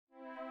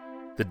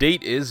The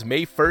date is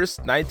May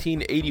 1st,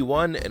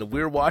 1981, and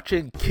we're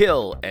watching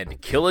Kill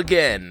and Kill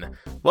Again.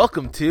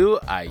 Welcome to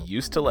I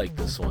Used to Like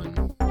This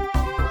One.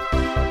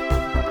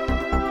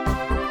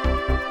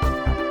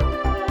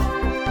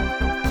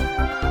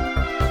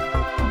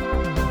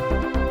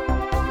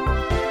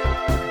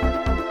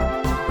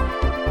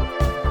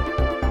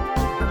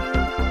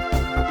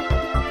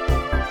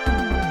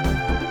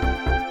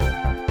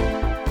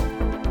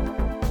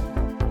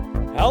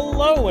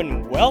 Hello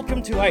and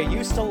welcome to I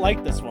Used to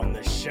Like This One,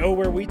 the show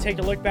where we take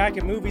a look back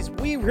at movies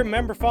we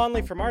remember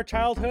fondly from our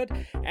childhood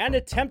and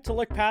attempt to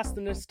look past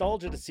the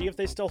nostalgia to see if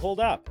they still hold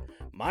up.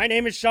 My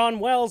name is Sean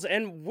Wells,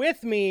 and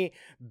with me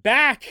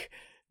back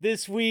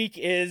this week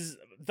is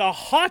the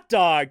hot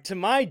dog to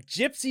my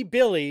Gypsy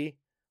Billy.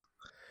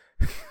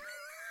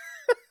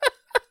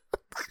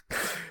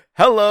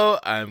 Hello,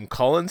 I'm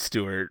Colin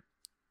Stewart.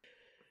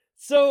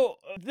 So,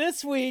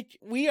 this week,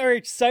 we are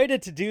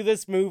excited to do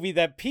this movie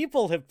that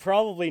people have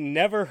probably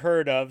never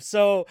heard of.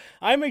 So,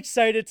 I'm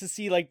excited to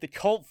see, the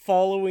cult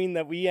following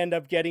that we end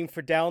up getting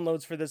for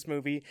downloads for this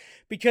movie.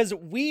 Because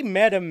we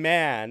met a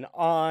man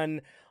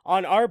on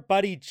our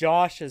buddy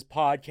Josh's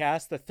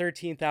podcast, the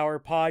 13th Hour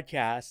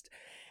podcast.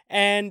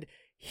 And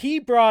he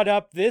brought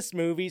up this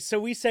movie. So,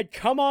 we said,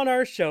 come on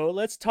our show,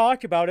 let's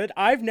talk about it.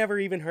 I've never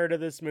even heard of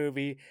this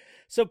movie.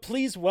 So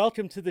please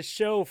welcome to the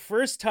show,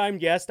 first-time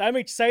guest. I'm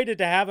excited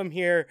to have him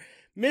here,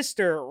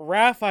 Mr.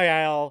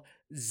 Raphael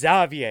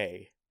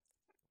Xavier.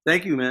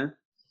 Thank you, man.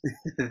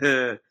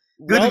 Good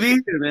to be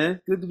here, man.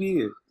 Good to be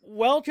here.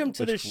 Welcome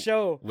to the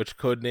show. Which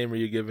code name are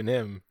you giving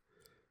him?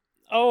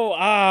 Oh,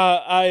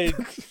 I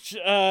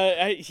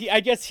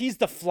guess he's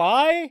the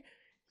Fly.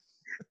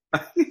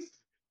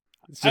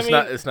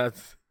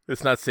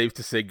 It's not safe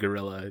to say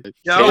gorilla.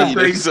 Yeah, I would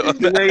say so.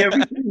 The way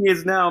everything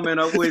is now, man.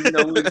 I wouldn't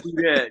do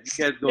that.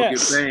 You guys don't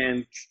get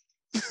banned,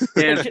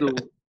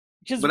 canceled.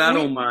 But I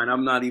don't mind.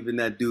 I'm not even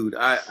that dude.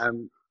 I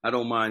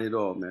don't mind at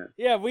all, man.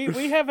 Yeah,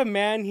 we have a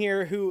man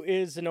here who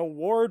is an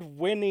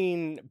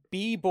award-winning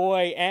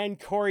b-boy and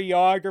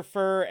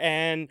choreographer,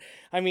 and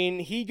I mean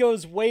he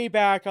goes way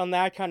back on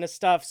that kind of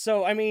stuff.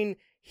 So I mean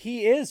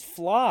he is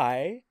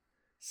Fly.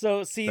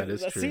 So that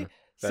is true.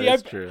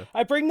 True.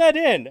 I bring that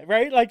in,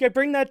 right? I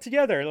bring that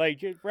together,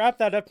 wrap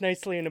that up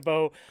nicely in a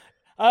bow.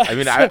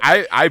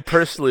 I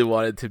personally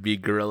wanted to be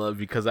gorilla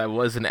because I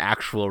was an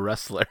actual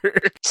wrestler.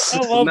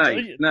 Oh, well,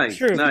 nice.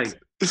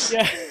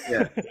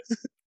 Yeah.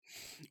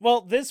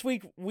 Well, this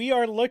week we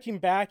are looking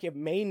back at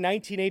May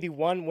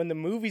 1981 when the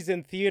movies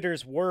in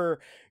theaters were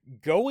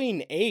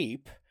Going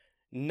Ape,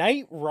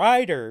 Knight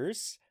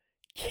Riders,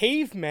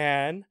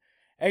 Caveman,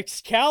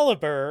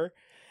 Excalibur,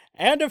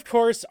 and, of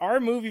course,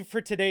 our movie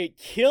for today,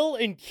 Kill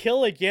and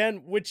Kill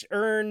Again, which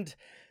earned,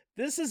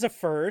 this is a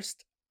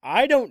first,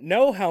 I don't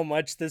know how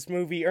much this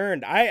movie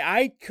earned.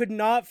 I could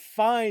not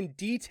find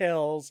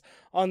details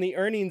on the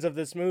earnings of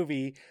this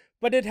movie,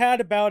 but it had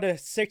about a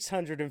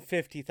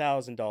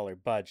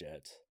 $650,000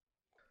 budget.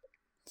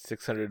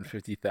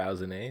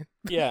 $650,000, eh?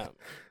 Yeah.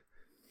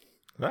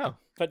 Wow.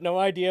 But no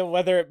idea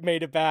whether it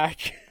made it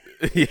back.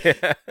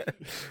 Yeah,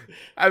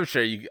 I'm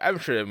sure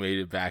it made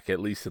it back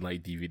at least in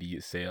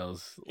DVD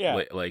sales,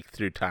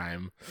 through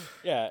time.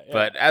 Yeah.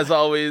 But as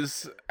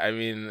always, I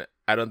mean,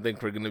 I don't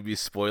think we're gonna be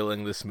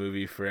spoiling this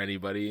movie for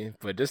anybody.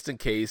 But just in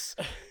case,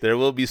 there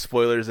will be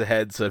spoilers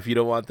ahead. So if you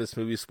don't want this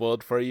movie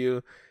spoiled for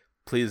you,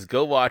 please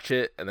go watch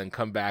it and then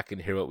come back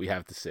and hear what we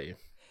have to say.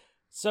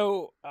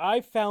 So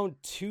I found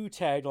two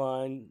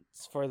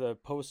taglines for the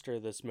poster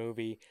of this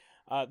movie.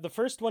 The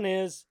first one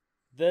is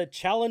 "The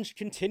challenge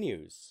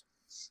continues." ...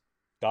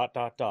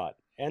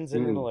 ends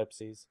in an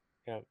ellipses.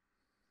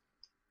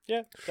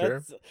 Yeah,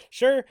 that's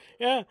sure.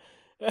 Yeah.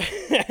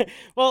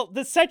 Well,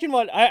 the second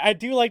one, I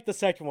do like the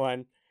second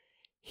one.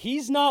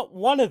 He's not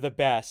one of the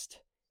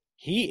best.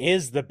 He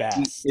is the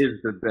best. He is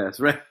the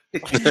best, right?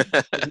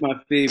 That's my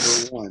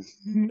favorite one.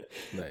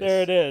 Nice.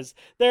 There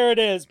it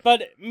is.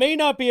 But it may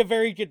not be a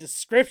very good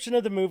description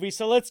of the movie,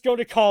 so let's go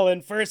to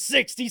Colin for a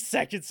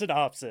 60-second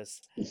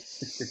synopsis.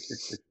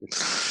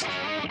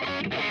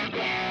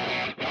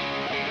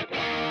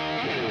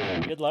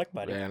 Good luck,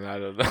 buddy. Man, I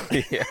don't know.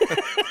 Yeah.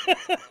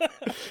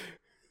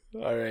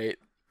 All right.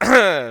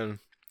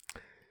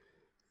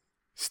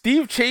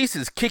 Steve Chase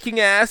is kicking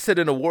ass at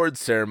an awards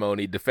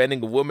ceremony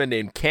defending a woman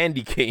named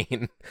Candy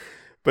Cane.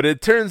 But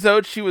it turns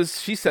out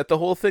she set the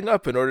whole thing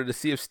up in order to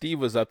see if Steve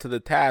was up to the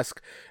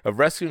task of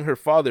rescuing her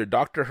father,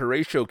 Dr.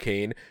 Horatio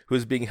Kane, who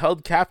is being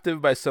held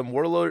captive by some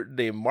warlord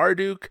named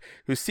Marduk,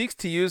 who seeks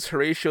to use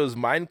Horatio's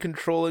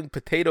mind-controlling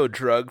potato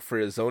drug for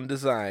his own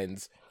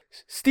designs.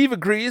 Steve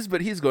agrees,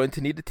 but he's going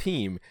to need a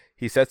team.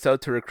 He sets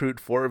out to recruit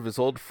 4 of his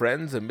old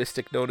friends, a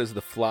mystic known as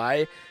the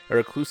Fly, a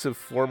reclusive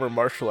former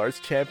martial arts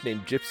champ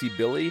named Gypsy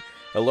Billy,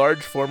 a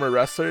large former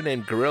wrestler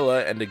named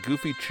Gorilla, and a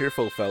goofy,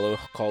 cheerful fellow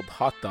called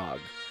Hot Dog.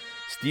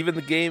 Steve and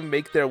the gang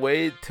make their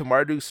way to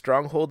Marduk's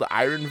stronghold,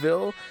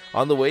 Ironville.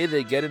 On the way,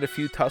 they get in a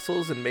few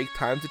tussles and make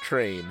time to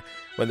train.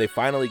 When they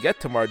finally get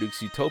to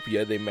Marduk's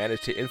utopia, they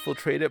manage to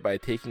infiltrate it by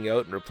taking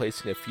out and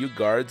replacing a few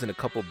guards and a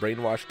couple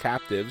brainwashed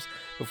captives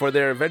before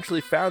they are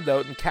eventually found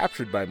out and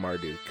captured by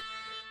Marduk.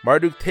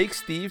 Marduk takes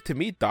Steve to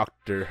meet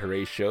Dr.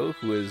 Horatio,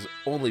 who is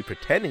only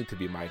pretending to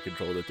be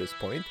mind-controlled at this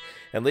point,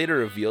 and later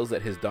reveals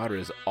that his daughter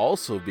is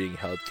also being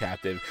held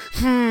captive.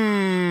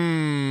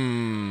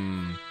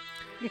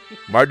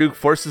 Marduk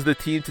forces the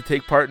team to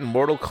take part in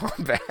Mortal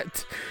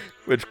Kombat,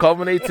 which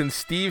culminates in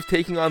Steve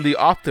taking on the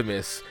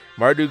Optimus,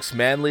 Marduk's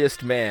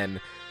manliest man.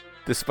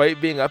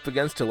 Despite being up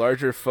against a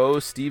larger foe,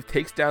 Steve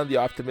takes down the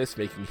Optimus,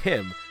 making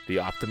him the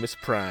Optimus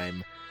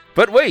Prime.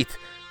 But wait!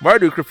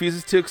 Marduk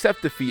refuses to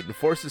accept defeat and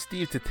forces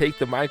Steve to take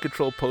the mind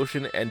control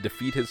potion and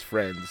defeat his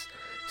friends.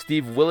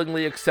 Steve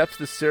willingly accepts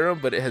the serum,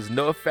 but it has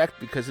no effect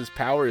because his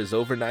power is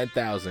over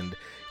 9,000.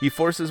 He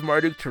forces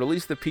Marduk to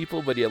release the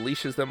people, but he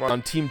unleashes them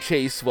on Team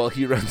Chase while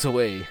he runs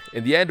away.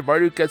 In the end,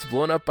 Marduk gets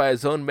blown up by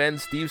his own men.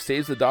 Steve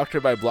saves the doctor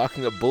by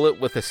blocking a bullet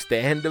with a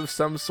stand of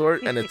some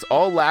sort, and it's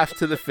all laughs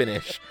to the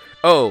finish.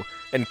 Oh,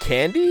 and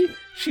Candy?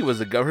 She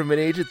was a government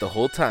agent the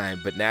whole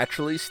time, but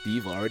naturally,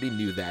 Steve already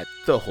knew that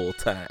the whole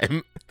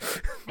time.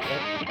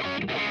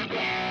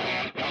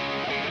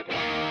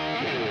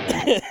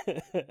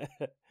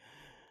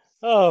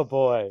 Oh,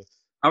 boy.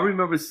 I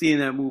remember seeing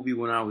that movie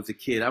when I was a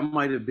kid. I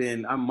might have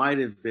been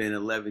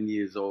 11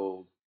 years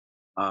old.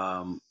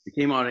 It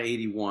came out in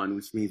 81,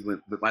 which means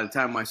but by the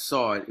time I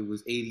saw it, it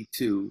was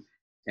 82,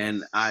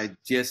 and I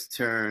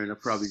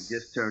probably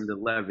just turned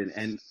 11,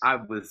 and I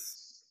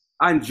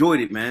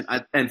enjoyed it, man.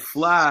 And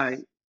Fly,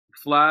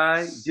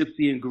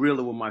 Gypsy, and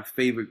Gorilla were my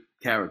favorite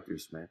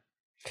characters, man.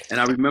 And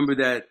I remember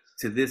that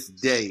to this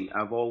day.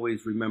 I've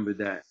always remembered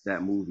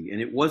that movie, and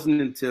it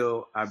wasn't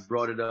until I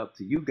brought it up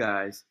to you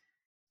guys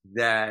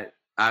that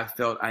I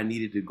felt I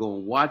needed to go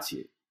and watch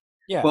it.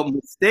 Yeah. But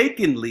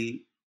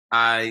mistakenly,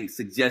 I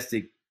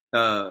suggested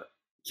Killer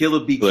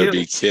Be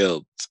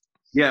Killed.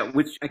 Yeah,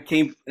 which I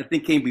think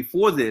came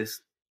before this.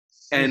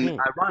 And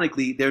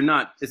ironically, they're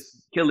not.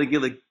 It's Kill,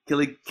 and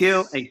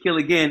Kill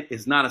Again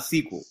is not a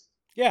sequel.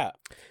 Yeah.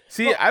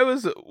 See, I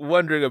was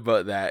wondering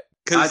about that.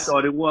 I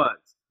thought it was.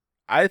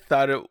 I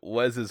thought it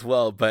was as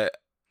well, but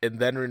and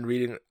then when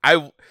reading,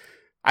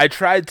 I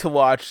tried to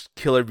watch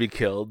Killer Be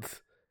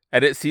Killed,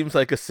 and it seems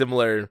like a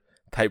similar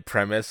type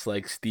premise.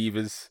 Like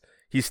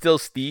he's still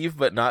Steve,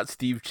 but not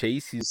Steve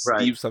Chase. He's right.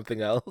 Steve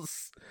something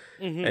else,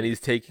 and he's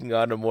taking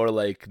on a more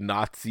like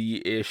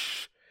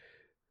Nazi-ish,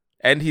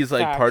 and he's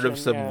like part of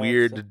some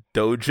weird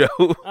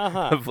dojo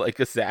of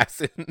like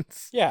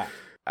assassins. Yeah.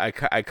 I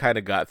kind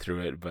of got through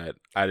it, but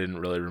I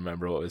didn't really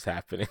remember what was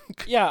happening.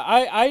 Yeah,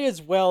 I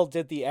as well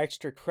did the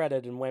extra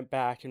credit and went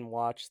back and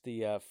watched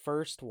the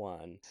first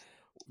one.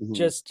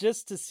 Just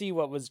to see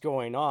what was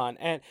going on.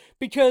 And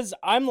because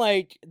I'm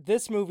like,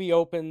 this movie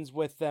opens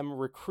with them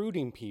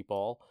recruiting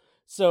people.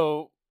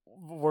 So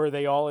were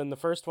they all in the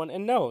first one?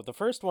 And no, the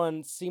first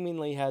one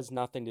seemingly has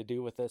nothing to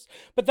do with this.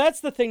 But that's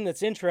the thing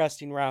that's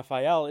interesting,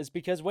 Raphael, is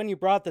because when you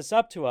brought this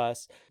up to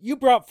us, you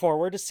brought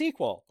forward a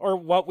sequel, or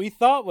what we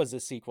thought was a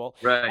sequel.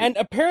 Right. And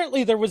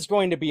apparently there was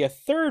going to be a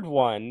third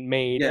one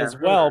made as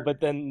well, but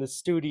then the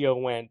studio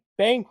went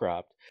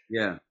bankrupt.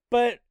 Yeah.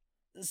 But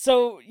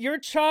so your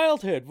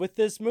childhood with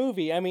this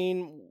movie, I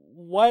mean,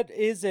 what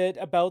is it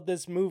about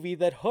this movie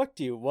that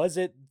hooked you? Was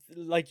it,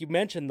 like you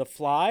mentioned, The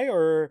Fly,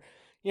 or,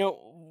 you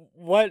know,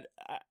 what?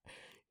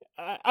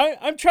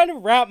 I'm trying to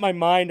wrap my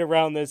mind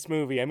around this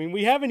movie. I mean,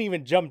 we haven't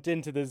even jumped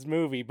into this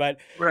movie, but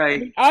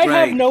I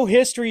have no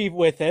history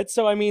with it.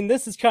 So, I mean,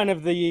 this is kind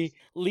of the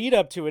lead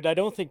up to it. I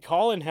don't think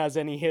Colin has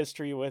any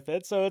history with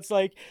it. So it's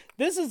like,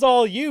 this is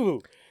all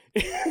you.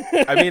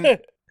 I mean...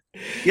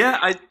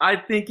 Yeah, I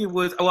think it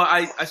was, well,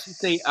 I should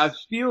say, I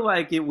feel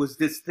like it was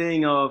this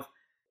thing of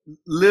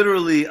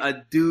literally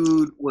a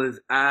dude was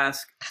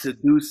asked to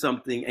do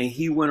something and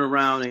he went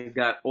around and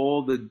got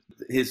all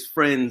his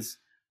friends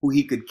who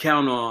he could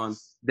count on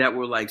that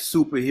were like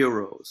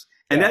superheroes.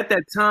 And at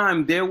that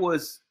time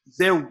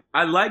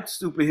I liked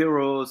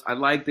superheroes. I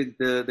liked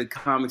the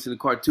comics and the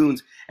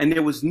cartoons, and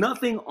there was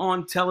nothing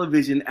on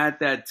television at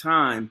that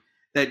time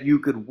that you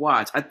could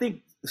watch. I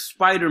think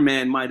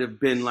Spider-Man might have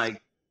been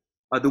like,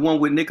 the one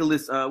with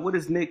Nicholas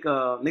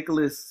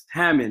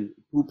Hammond,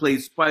 who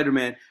plays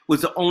Spider-Man, was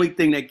the only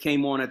thing that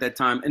came on at that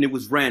time, and it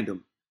was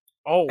random.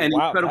 Oh, and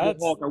wow. Incredible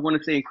Hulk, I want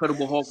to say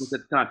Incredible Hulk was at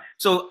the time.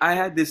 So I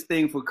had this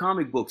thing for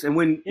comic books, and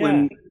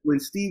when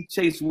Steve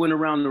Chase went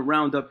around to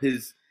round up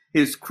his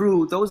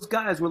crew, those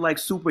guys were like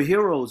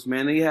superheroes,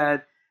 man.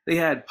 They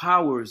had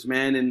powers,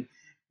 man, and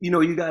you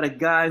know, you got a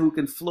guy who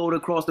can float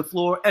across the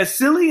floor. As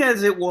silly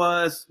as it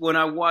was when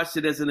I watched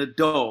it as an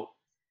adult,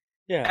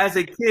 as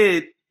a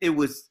kid, it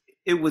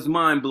was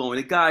mind blowing.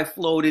 The guy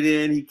floated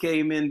in, he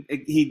came in,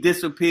 he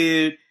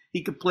disappeared.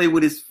 He could play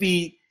with his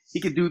feet. He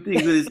could do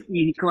things with his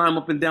feet. He climbed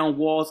up and down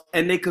walls,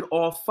 and they could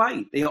all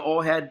fight. They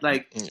all had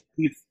like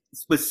these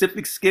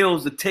specific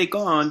skills to take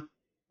on.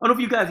 I don't know if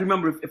you guys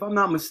remember, if I'm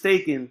not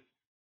mistaken,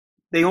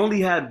 they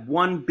only had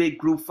one big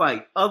group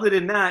fight. Other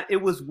than that,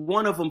 it was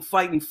one of them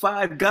fighting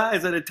 5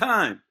 guys at a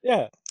time.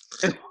 Yeah.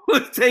 It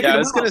was taking Yeah, I them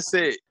was gonna out.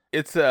 say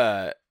It's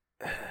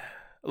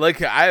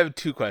like I have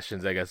 2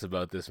 questions I guess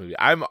about this movie.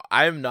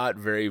 I'm not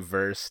very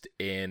versed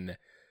in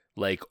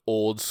like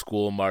old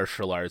school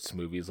martial arts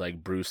movies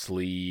like Bruce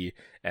Lee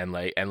and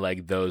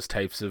like those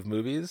types of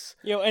movies.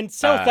 And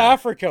South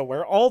Africa,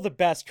 where all the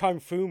best kung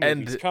fu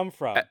movies come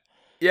from.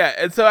 Yeah,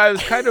 and so I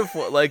was kind of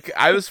like,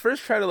 I was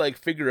first trying to like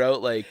figure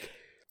out like,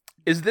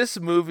 is this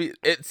movie?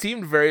 It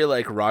seemed very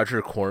like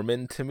Roger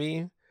Corman to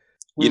me.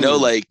 you know,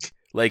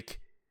 like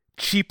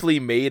cheaply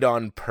made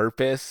on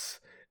purpose.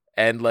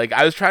 And like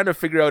I was trying to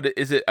figure out,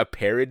 is it a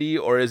parody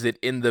or is it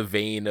in the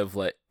vein of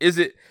like,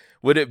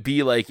 would it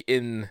be like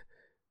in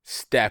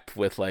step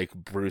with like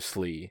Bruce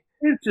Lee?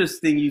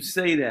 Interesting you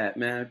say that,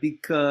 man,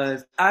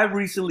 because I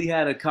recently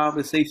had a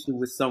conversation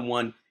with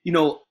someone,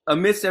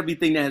 amidst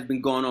everything that has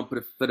been going on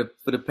for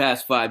the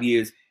past 5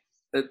 years,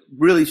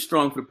 really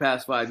strong for the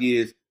past 5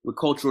 years with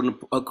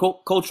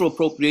cultural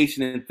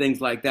appropriation and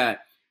things like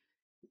that.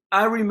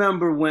 I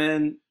remember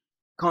when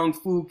Kung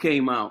Fu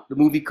came out, the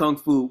movie Kung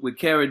Fu with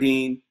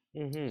Carradine,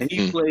 and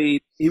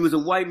he was a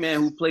white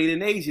man who played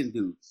an Asian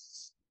dude.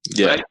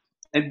 Yeah. Right?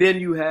 And then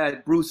you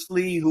had Bruce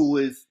Lee, who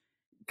was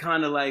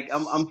kind of like,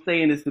 I'm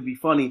saying this to be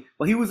funny,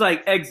 but he was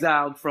like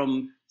exiled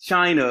from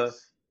China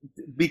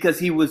because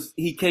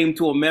he came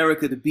to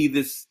America to be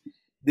this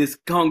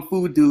Kung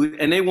Fu dude,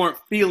 and they weren't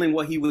feeling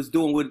what he was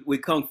doing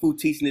with Kung Fu,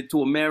 teaching it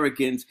to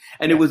Americans.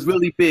 And it was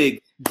really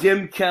big.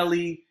 Jim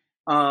Kelly,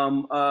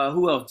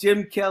 who else?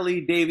 Jim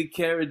Kelly, David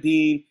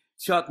Carradine,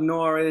 Chuck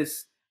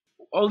Norris,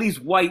 all these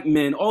white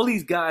men, all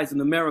these guys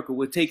in America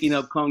were taking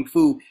up Kung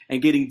Fu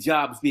and getting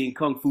jobs being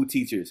Kung Fu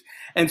teachers.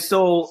 And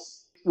so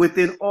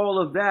within all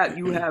of that,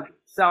 you have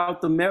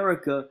South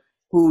America,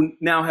 who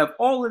now have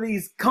all of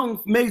these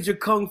major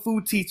Kung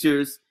Fu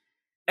teachers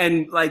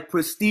and like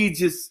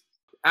prestigious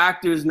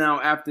actors now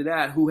after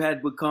that, who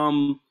had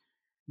become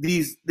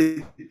the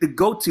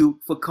go-to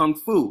for Kung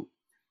Fu.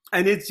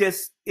 And it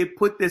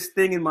put this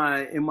thing in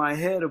my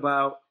head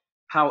about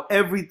how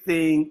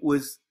everything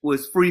was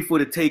free for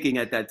the taking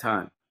at that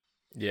time.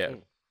 Yeah.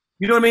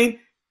 You know what I mean?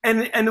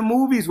 And the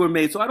movies were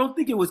made. So I don't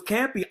think it was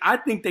campy. I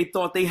think they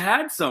thought they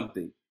had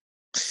something.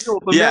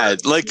 Yeah,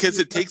 like, because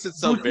it takes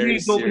itself very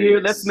serious. Over here,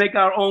 let's make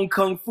our own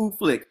Kung Fu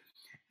flick.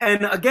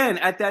 And again,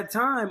 at that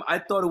time, I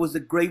thought it was a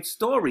great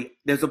story.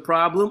 There's a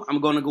problem. I'm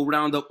going to go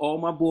round up all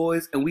my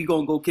boys and we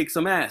going to go kick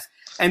some ass.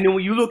 And then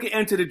when you look at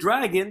Enter the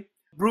Dragon,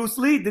 Bruce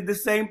Lee did the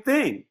same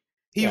thing.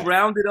 He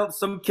rounded up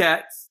some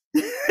cats,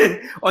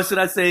 or should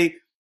I say,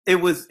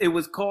 it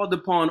was called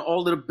upon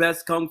all of the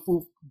best Kung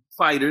Fu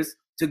fighters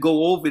to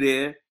go over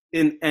there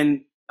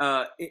in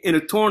a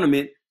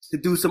tournament to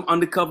do some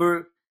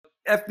undercover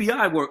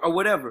FBI work or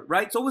whatever,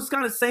 right? So it was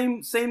kind of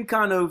same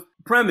kind of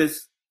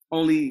premise,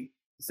 only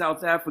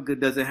South Africa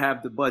doesn't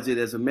have the budget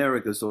as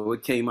America, so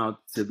it came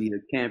out to be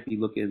a campy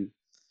looking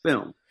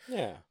film.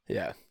 Yeah.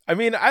 Yeah. I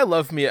mean, I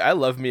love me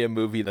a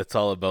movie that's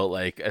all about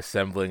like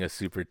assembling a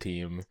super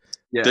team.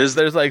 Yeah.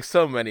 There's like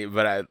so many,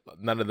 but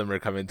none of them are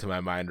coming to my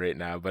mind right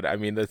now. But I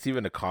mean, that's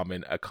even a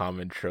common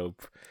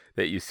trope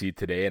that you see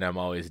today, and I'm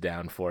always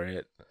down for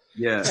it.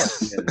 Yeah.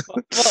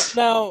 Well,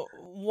 now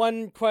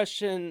one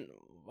question: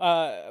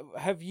 are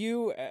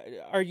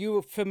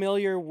you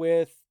familiar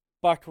with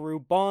Buckaroo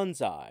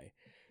Banzai?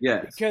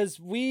 Yes. Because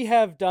we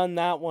have done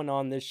that one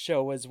on this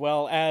show as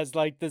well as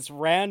like this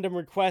random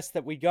request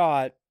that we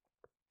got.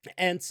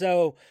 And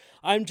so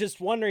I'm just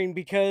wondering,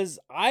 because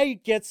I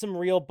get some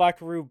real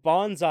Buckaroo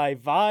Banzai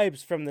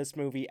vibes from this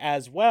movie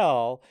as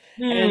well.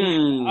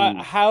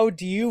 And how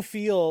do you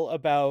feel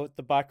about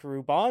the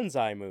Buckaroo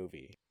Banzai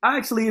movie? I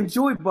actually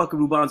enjoyed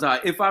Buckaroo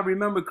Banzai. If I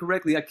remember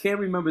correctly, I can't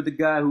remember the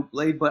guy who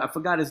played, but I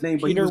forgot his name.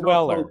 Peter but he was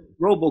Weller.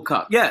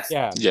 RoboCop. Yes.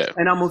 Yeah.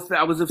 And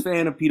I was a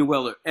fan of Peter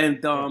Weller.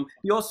 And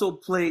he also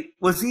played.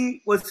 Was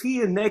he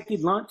in Naked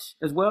Lunch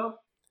as well?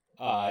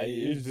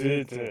 I'm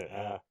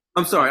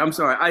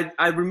sorry.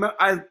 I remember.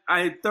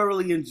 I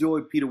thoroughly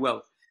enjoyed Peter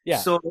Weller. Yeah.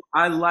 So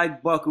I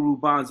like Buckaroo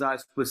Banzai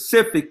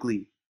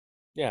specifically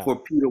for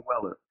Peter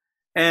Weller.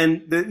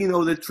 And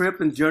the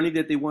trip and journey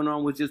that they went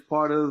on was just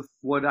part of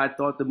what I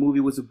thought the movie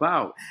was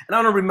about. And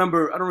I don't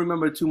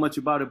remember too much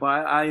about it, but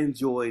I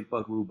enjoyed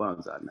Buckaroo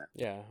Banzai, man.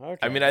 Yeah.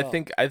 Okay. I mean, I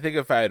think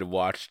if I had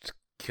watched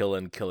Kill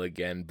and Kill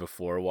Again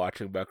before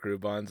watching Buckaroo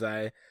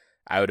Banzai,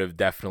 I would have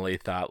definitely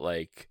thought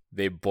like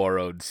they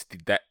borrowed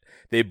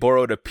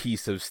a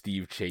piece of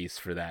Steve Chase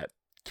for that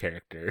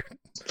character.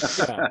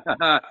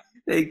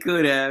 They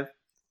could have.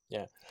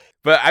 Yeah.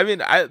 But I mean,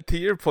 to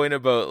your point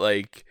about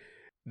like,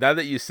 now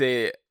that you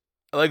say it,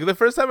 like the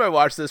first time I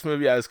watched this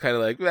movie, I was kind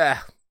of like,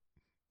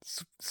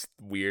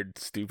 weird,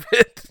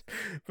 stupid.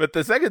 But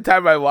the second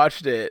time I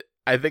watched it,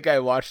 I think I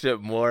watched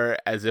it more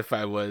as if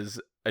I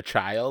was a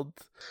child.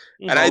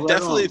 And I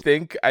definitely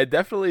think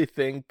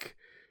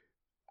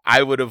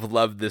I would have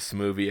loved this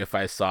movie if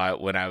I saw it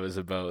when I was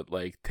about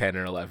like 10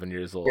 or 11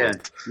 years old.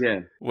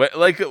 Yeah.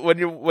 Like when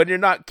you're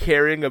not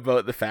caring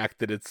about the fact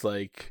that it's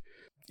like,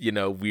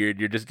 weird.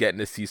 You're just getting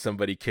to see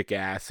somebody kick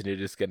ass, and you're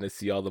just getting to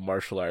see all the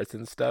martial arts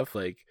and stuff.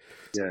 Like,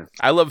 yeah,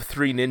 I love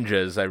Three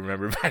Ninjas. I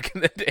remember back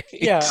in the day.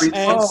 Yeah.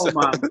 Oh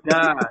my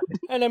God.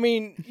 And I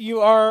mean,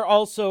 you are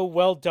also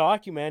well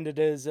documented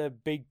as a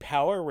big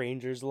Power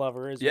Rangers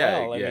lover as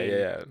well.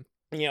 Yeah.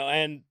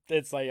 And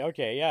it's like,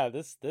 okay, yeah,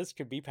 this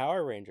could be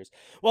Power Rangers.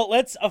 Well,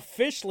 let's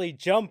officially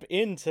jump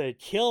into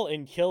Kill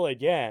and Kill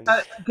Again.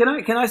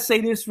 Can I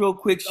say this real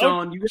quick,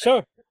 Shawn?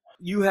 Sure.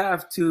 You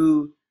have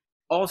to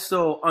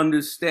also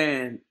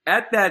understand,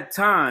 at that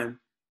time,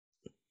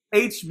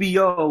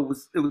 HBO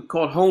was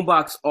called Home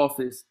Box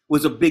Office,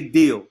 was a big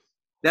deal.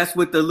 That's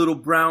with the little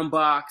brown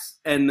box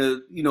and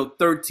the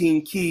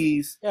 13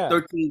 keys,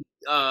 13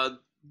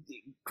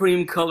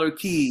 cream color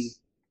keys.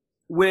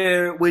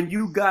 Where when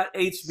you got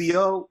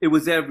HBO, it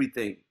was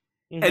everything,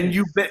 and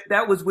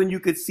that was when you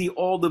could see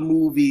all the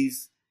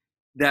movies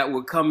that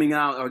were coming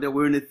out or that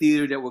were in the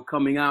theater that were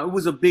coming out. It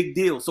was a big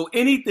deal. So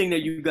anything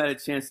that you got a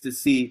chance to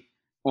see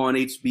on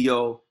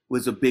HBO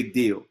was a big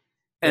deal.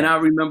 And I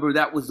remember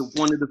that was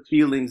one of the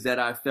feelings that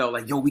I felt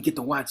like, yo, we get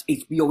to watch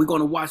HBO. We're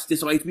going to watch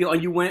this on HBO.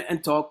 And you went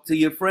and talked to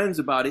your friends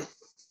about it.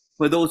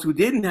 For those who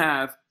didn't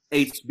have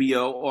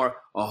HBO or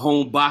a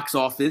home box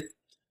office,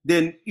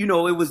 then,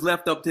 it was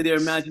left up to their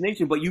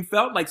imagination. But you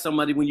felt like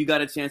somebody when you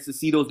got a chance to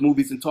see those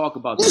movies and talk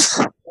about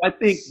them. I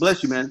think,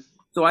 bless you, man.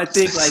 So I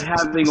think like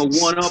having a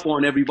one-up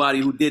on everybody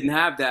who didn't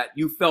have that,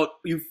 you felt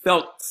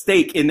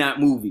stake in that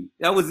movie.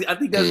 I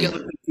think that's the other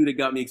thing too that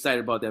got me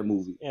excited about that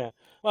movie. Yeah.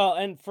 Well,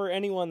 and for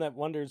anyone that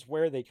wonders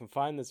where they can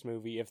find this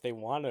movie, if they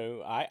want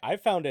to, I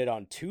found it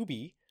on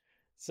Tubi.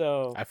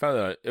 So I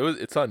found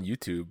it's on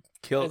YouTube.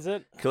 Is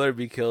it? Kill or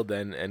Be Killed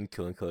and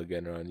Kill and Kill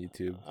Again are on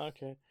YouTube.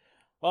 Okay.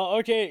 Well,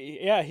 okay,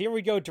 yeah, here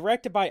we go.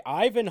 Directed by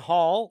Ivan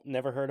Hall,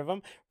 never heard of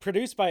him.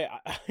 Produced by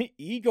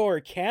Igor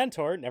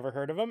Cantor, never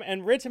heard of him.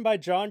 And written by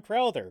John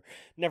Crowther,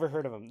 never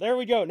heard of him. There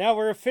we go. Now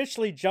we're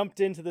officially jumped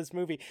into this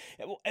movie.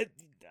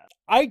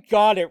 I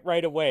got it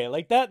right away.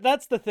 Like,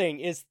 that's the thing,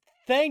 is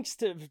thanks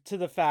to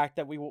the fact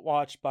that we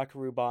watched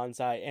Buckaroo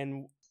Banzai,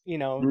 and,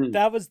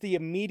 that was the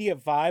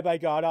immediate vibe I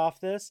got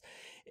off this,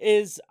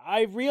 is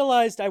I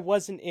realized I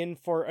wasn't in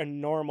for a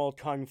normal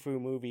kung fu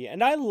movie.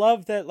 And I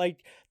love that,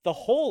 like, the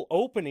whole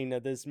opening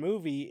of this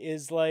movie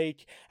is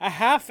like a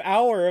half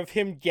hour of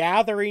him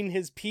gathering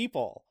his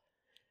people.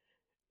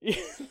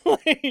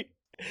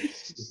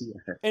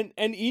 and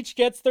each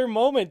gets their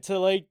moment to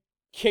like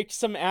kick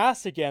some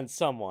ass against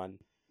someone.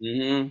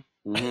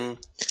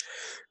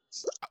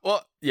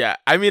 Well, yeah,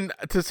 I mean,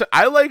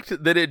 I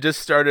liked that it just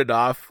started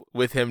off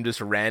with him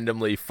just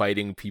randomly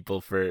fighting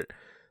people for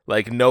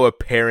like no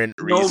apparent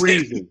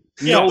reason.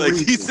 No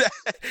reason.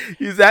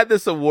 He's at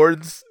this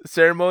awards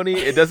ceremony.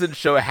 It doesn't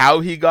show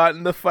how he got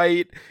in the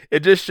fight.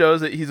 It just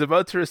shows that he's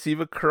about to receive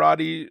a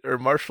karate or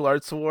martial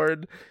arts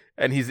award,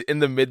 and he's in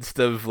the midst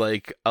of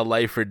like a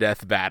life or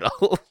death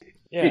battle.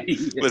 Yeah,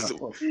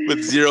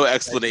 with zero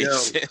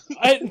explanation.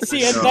 And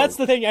that's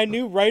the thing. I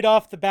knew right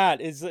off the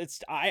bat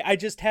I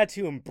just had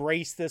to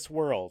embrace this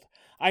world.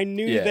 I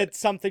knew that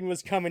something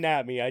was coming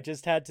at me. I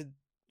just had to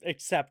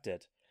accept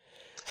it.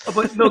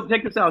 But no,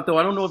 check this out though.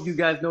 I don't know if you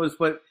guys noticed,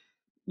 but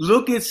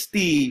look at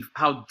Steve,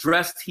 how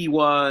dressed he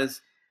was,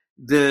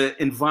 the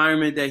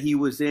environment that he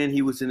was in.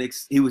 He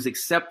was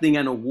accepting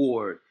an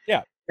award.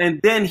 Yeah. And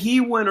then he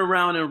went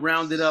around and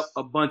rounded up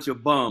a bunch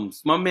of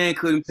bums. My man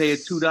couldn't pay a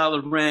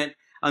 $2 rent.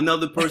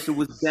 Another person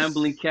was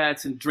gambling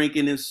cats and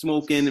drinking and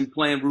smoking and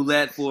playing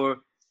roulette for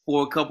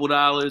a couple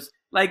dollars.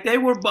 Like, they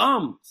were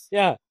bums.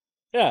 Yeah.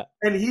 Yeah.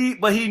 And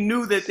he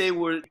knew that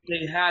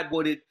they had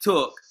what it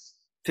took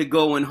to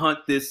go and hunt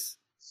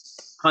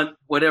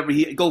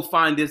go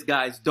find this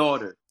guy's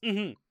daughter.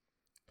 Mm-hmm.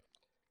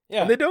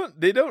 Yeah. And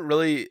they don't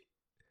really,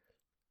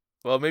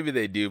 well, maybe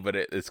they do, but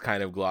it's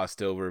kind of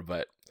glossed over,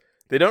 but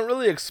they don't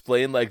really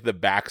explain like the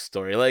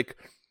backstory. Like,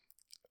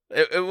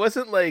 it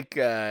wasn't like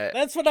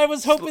that's what I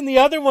was hoping the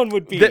other one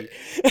would be.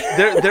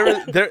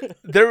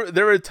 There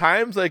were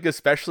times like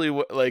especially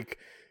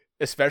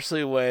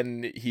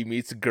when he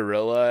meets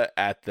Gorilla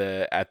at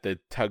the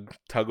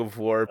tug of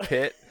war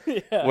pit,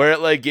 where it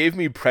like gave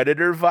me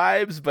Predator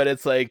vibes, but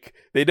it's like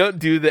they don't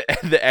do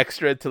the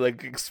extra to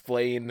like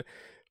explain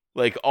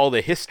like all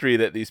the history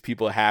that these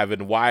people have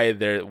and why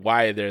they're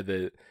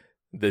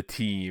the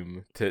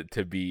team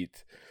to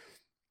beat.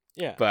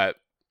 Yeah, but.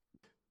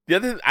 The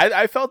other,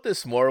 I felt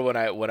this more when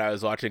I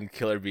was watching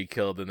Kill or Be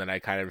Killed, and then I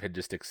kind of had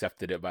just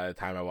accepted it by the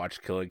time I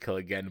watched Kill and Kill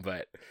Again.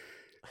 But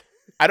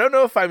I don't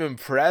know if I'm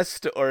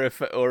impressed or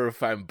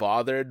if I'm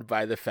bothered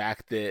by the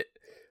fact that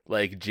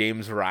like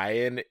James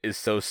Ryan is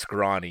so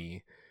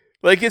scrawny.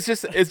 Like it's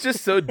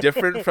just so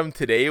different from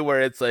today, where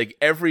it's like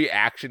every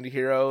action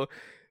hero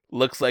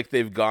looks like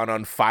they've gone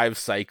on 5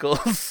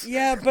 cycles.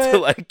 Yeah,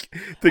 but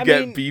to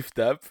get beefed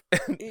up.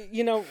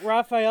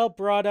 Raphael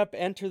brought up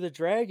Enter the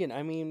Dragon.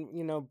 I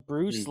mean,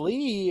 Bruce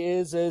Lee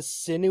is a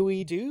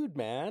sinewy dude,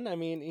 man. I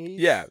mean, he's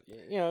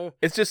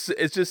it's just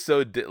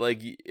so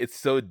it's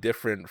so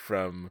different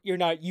from you're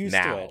not used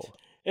now. to it.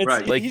 It's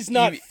right. Like he's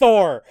not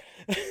Thor.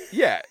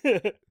 Yeah.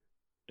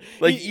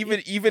 Like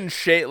even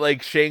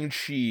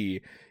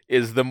Shang-Chi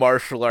is the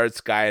martial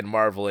arts guy in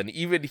Marvel, and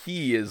even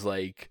he is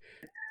like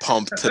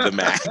pumped to the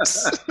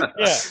max.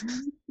 Yeah,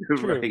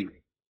 right.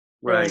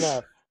 Fair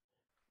enough.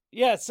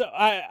 Yeah, so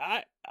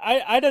I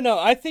don't know.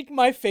 I think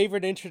my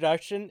favorite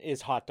introduction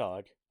is Hot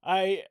Dog.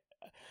 I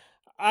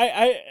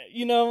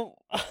you know,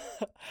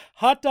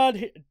 Hot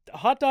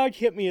Dog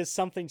hit me as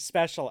something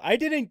special. I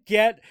didn't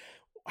get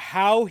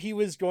how he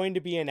was going to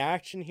be an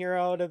action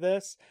hero out of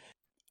this.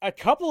 A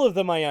couple of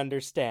them I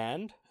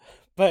understand,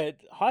 but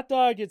Hot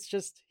Dog, it's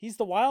just he's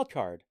the wild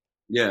card.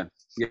 Yeah,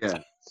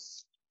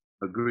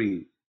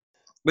 agreed.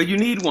 But you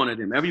need one of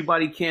them.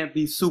 Everybody can't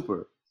be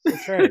super.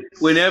 That's right.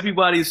 When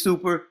everybody's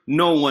super,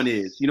 no one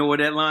is. You know where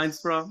that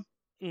line's from?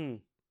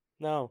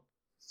 No.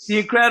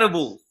 The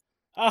Incredibles.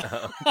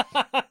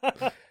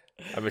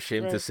 I'm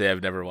ashamed to say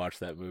I've never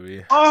watched that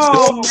movie.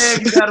 Oh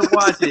man, you gotta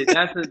watch it.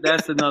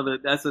 That's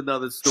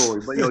another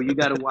story. But you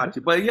gotta watch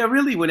it. But yeah,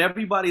 really, when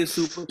everybody is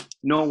super,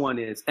 no one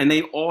is, and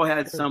they all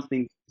had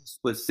something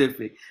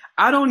specific.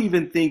 I don't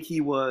even think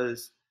he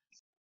was.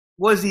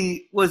 Was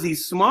he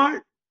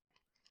smart?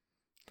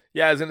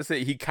 Yeah, I was gonna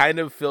say he kind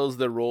of fills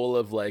the role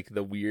of like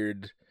the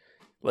weird.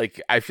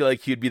 Like I feel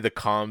like he'd be the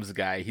comms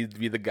guy. He'd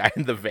be the guy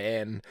in the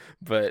van,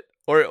 but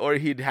or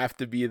he'd have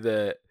to be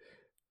the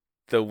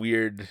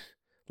weird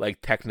like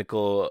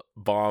technical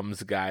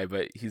bombs guy,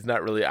 but he's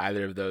not really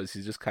either of those.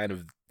 He's just kind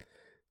of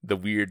the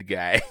weird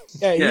guy.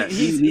 Yeah,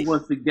 he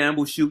wants to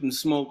gamble, shoot, and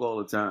smoke all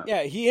the time.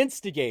 Yeah, he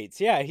instigates.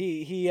 Yeah,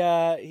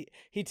 he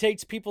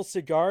takes people's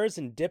cigars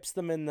and dips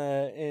them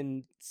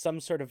in some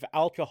sort of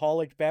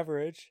alcoholic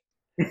beverage.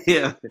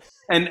 Yeah,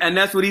 and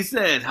that's what he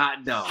said.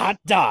 Hot dog. Hot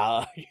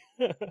dog.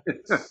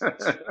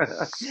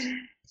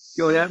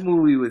 Yo, that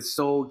movie was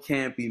so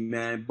campy,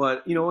 man.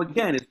 But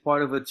again, it's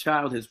part of it's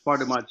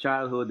part of my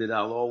childhood that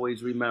I'll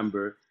always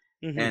remember.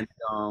 Mm-hmm. And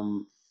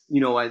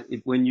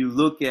when you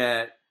look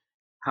at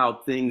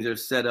how things are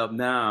set up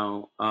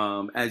now,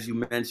 as you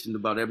mentioned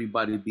about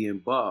everybody being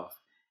buff,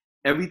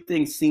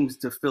 everything seems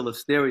to fill a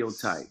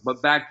stereotype.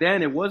 But back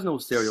then, it was no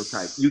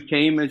stereotype. You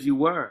came as you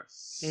were.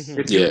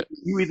 Mm-hmm.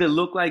 You either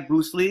look like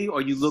Bruce Lee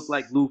or you look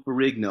like Lou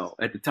Ferrigno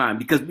at the time.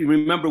 Because we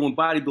remember when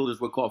bodybuilders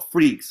were called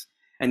freaks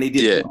and they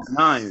did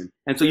iron.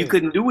 And so you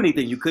couldn't do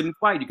anything. You couldn't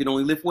fight. You could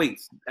only lift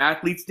weights.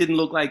 Athletes didn't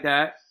look like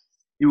that.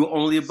 You were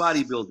only a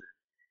bodybuilder.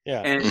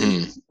 Yeah.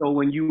 And so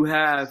when you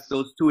have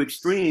those two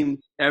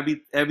extremes,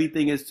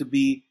 everything is to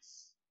be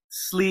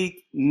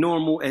sleek,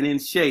 normal, and in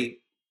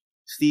shape.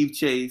 Steve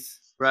Chase,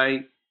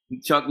 right?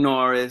 Chuck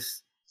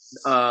Norris,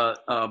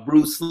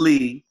 Bruce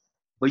Lee,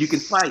 but you can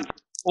fight.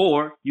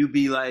 Or you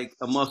be like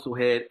a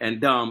musclehead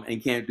and dumb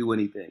and can't do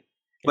anything.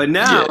 But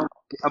now,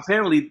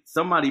 apparently,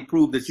 somebody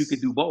proved that you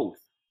could do both.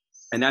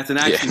 And that's an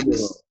action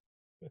hero.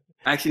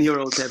 Action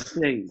heroes have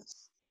changed.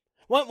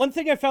 One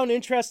thing I found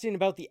interesting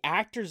about the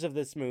actors of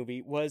this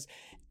movie was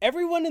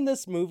everyone in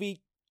this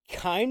movie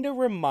kind of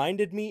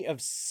reminded me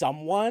of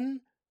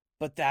someone,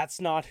 but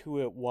that's not who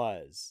it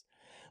was.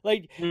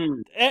 Like,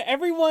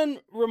 everyone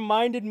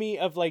reminded me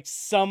of, like,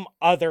 some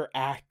other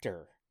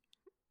actor.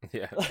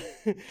 Yeah.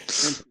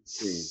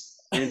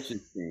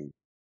 Interesting.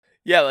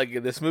 Yeah,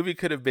 like this movie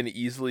could have been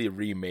easily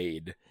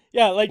remade.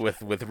 Yeah, like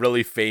with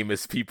really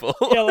famous people.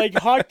 Yeah, like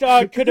Hot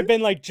Dog could have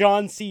been like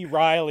John C.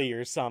 Reilly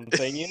or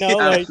something,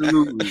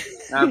 Absolutely.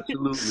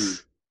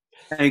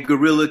 And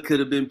Gorilla could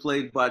have been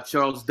played by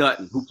Charles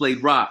Dutton, who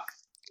played Rock.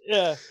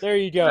 Yeah, there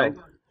you go. Right.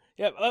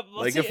 Yeah,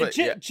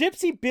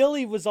 Gypsy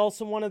Billy was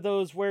also one of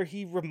those where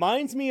he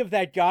reminds me of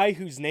that guy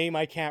whose name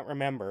I can't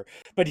remember,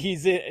 but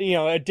he's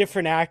a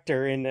different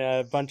actor in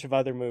a bunch of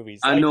other movies.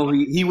 I know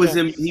he was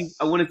in.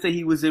 I want to say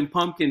he was in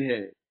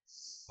Pumpkinhead.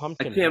 I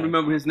can't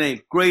remember his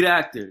name. Great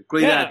actor.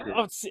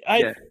 Oh,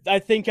 I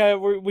think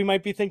we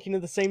might be thinking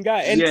of the same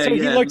guy, and so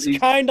he looks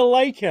kind of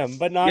like him,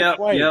 but not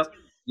quite. Yep.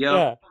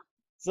 Yeah.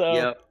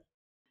 So.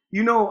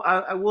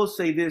 I will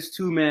say this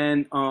too,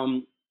 man.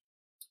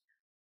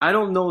 I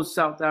don't know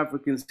South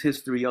Africans'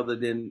 history other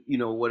than,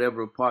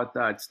 whatever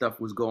apartheid stuff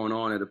was going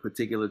on at a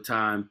particular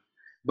time.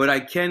 But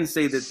I can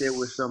say that there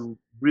were some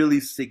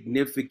really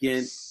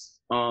significant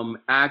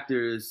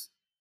actors.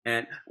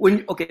 And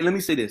let me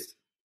say this.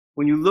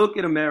 When you look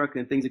at America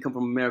and things that come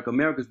from America,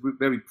 America's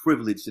very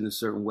privileged in a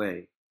certain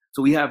way.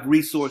 So we have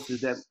resources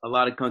that a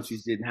lot of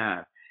countries didn't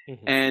have.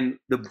 Mm-hmm. And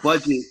the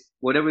budget,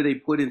 whatever they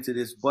put into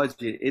this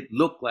budget, it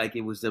looked like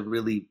it was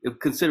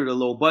considered a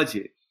low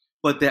budget.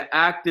 But the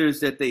actors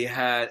that they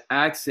had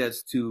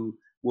access to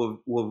were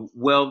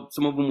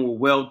some of them were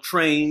well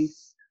trained.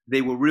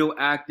 They were real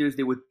actors.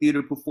 They were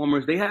theater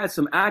performers. They had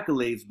some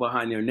accolades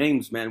behind their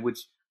names, man,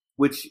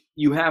 which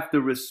you have to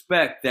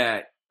respect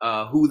that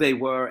who they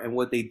were and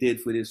what they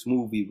did for this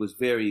movie was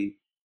very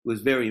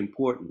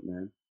important,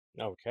 man.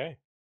 Okay.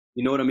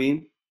 You know what I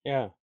mean?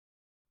 Yeah.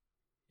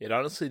 It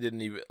honestly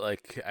didn't even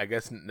I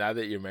guess now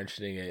that you're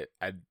mentioning it,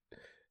 it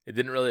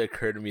didn't really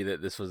occur to me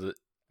that this was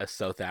a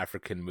South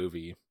African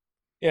movie.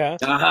 Yeah.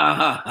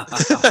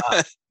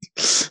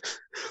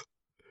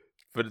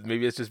 But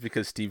maybe it's just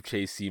because Steve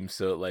Chase seems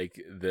so like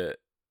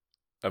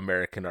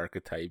American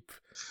archetype.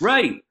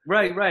 Right.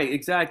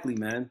 Exactly,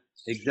 man.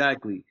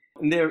 Exactly.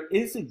 And there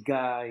is a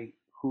guy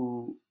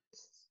who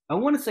I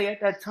want to say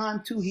at that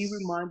time too, he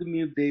reminded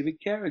me of David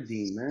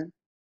Carradine, man.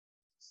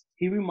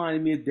 He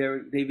reminded me of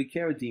David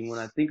Carradine when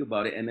I think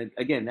about it. And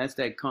again, that's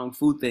that kung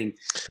fu thing.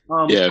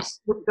 There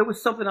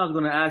was something I was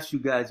going to ask you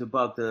guys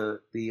about the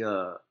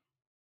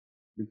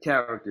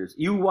characters.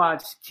 You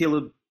watched Kill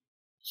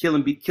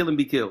and Be Killed.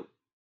 Be Killed.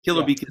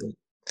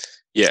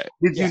 Yeah.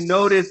 Did you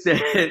notice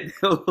that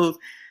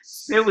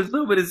there was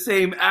some of the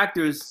same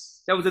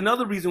actors? That was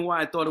another reason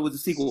why I thought it was a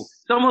sequel.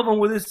 Some of them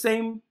were the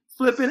same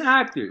flipping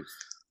actors.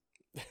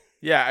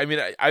 Yeah, I mean,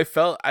 I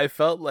felt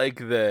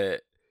like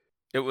it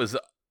was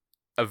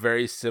a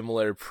very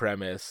similar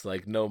premise,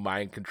 like no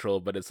mind control,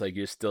 but it's like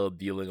you're still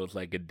dealing with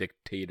like a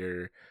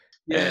dictator.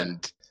 Yeah.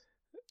 And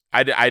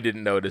I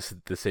didn't notice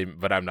the same,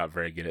 but I'm not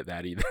very good at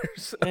that either.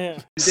 So.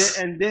 Yeah.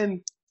 And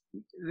then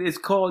it's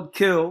called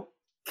Kill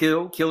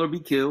or Be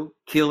Killed,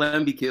 Kill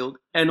and Be Killed,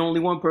 and only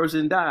one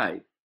person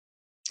died.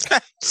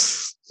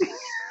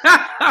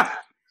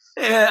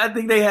 Yeah, I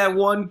think they had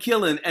one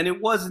killing, and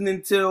it wasn't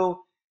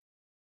until,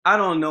 I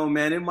don't know,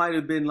 man, it might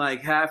have been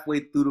like halfway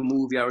through the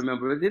movie, I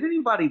remember. Did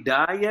anybody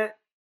die yet?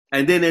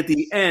 And then at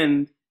the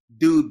end,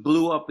 dude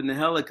blew up in the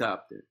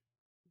helicopter.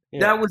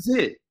 Yeah. That was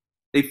it.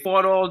 They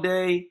fought all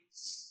day.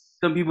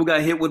 Some people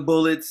got hit with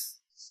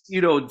bullets,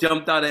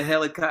 jumped out of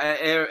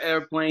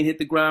airplane, hit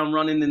the ground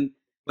running,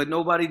 but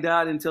nobody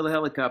died until the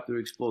helicopter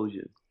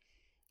explosion.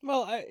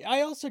 Well,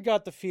 I also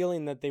got the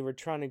feeling that they were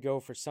trying to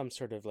go for some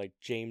sort of like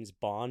James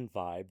Bond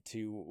vibe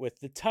with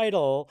the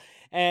title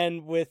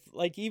and with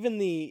like even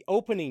the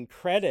opening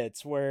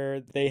credits where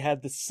they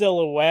had the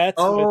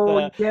silhouettes.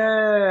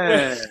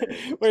 Yeah.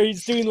 Where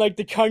he's doing like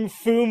the kung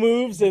fu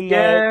moves and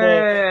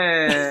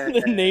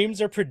the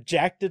names are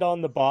projected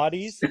on the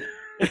bodies.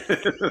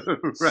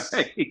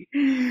 Right.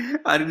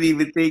 I didn't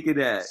even think of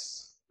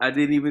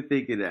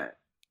that.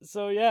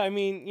 So, yeah, I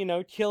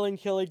mean, kill and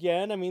kill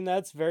again. I mean,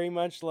 that's very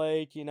much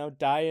like,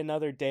 die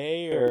another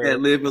day or... Yeah,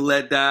 live and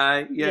let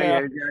die. Yeah.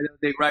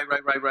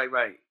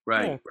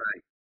 Right. Yeah.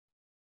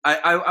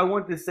 I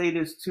want to say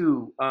this,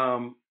 too.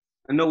 I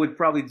know we're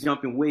probably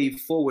jumping way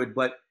forward,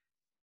 but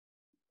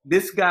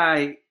this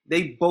guy,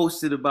 they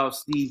boasted about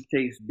Steve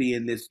Chase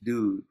being this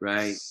dude,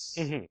 right?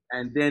 Mm-hmm.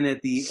 And then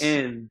at the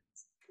end,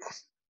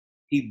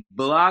 he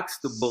blocks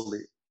the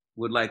bullet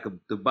with like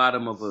the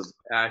bottom of an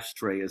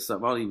ashtray or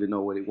something. I don't even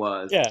know what it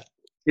was. Yeah.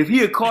 If he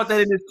had caught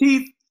that in his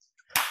teeth.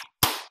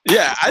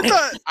 Yeah,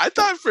 I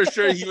thought for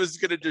sure he was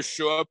gonna just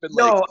show up and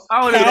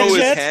I would have throw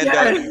his hand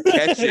out and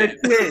catch it.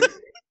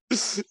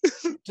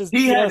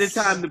 He had the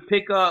time to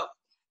pick up,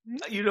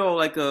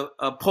 like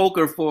a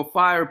poker for a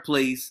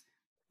fireplace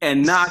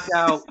and knock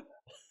out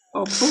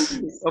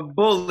a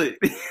bullet.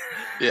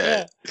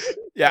 Yeah.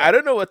 I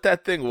don't know what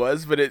that thing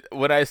was, but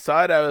when I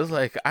saw it, I was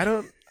like, I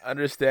don't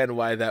understand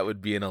why that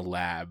would be in a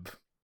lab.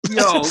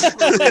 Yo,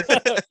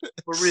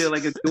 for real,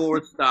 like a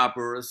door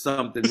stopper or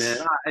something,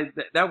 man.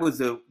 That was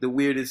the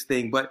weirdest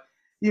thing, but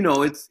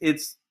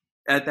it's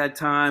at that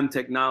time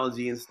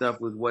technology and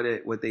stuff was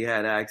what they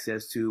had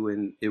access to,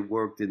 and it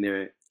worked in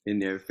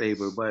their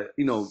favor. But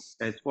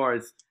as far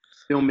as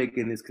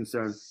filmmaking is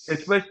concerned,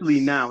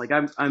 especially now, like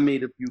I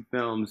made a few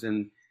films,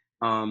 and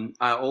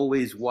I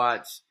always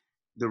watch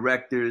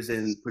directors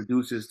and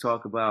producers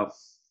talk about,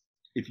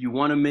 if you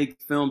want to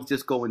make films,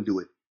 just go and do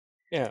it.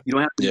 Yeah. You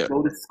don't have to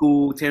go to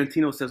school.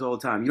 Tarantino says all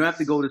the time, you don't have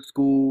to go to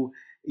school.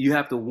 You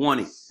have to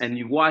want it. And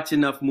you watch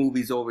enough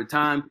movies over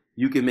time,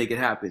 you can make it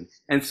happen.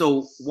 And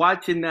so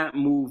watching that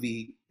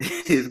movie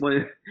is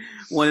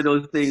one of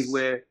those things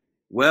where,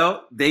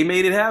 well, they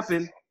made it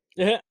happen.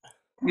 Yeah.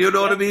 You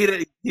know what I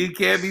mean? You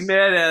can't be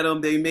mad at them.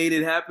 They made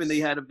it happen. They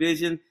had a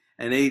vision,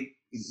 and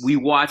we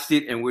watched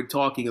it, and we're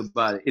talking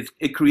about it.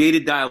 It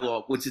created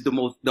dialogue, which is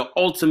the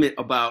ultimate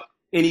about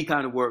any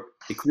kind of work.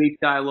 It creates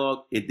dialogue.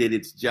 It did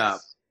its job.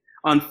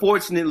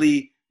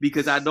 Unfortunately,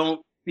 because I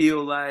don't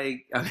feel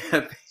like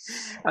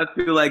I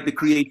feel like the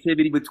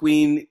creativity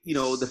between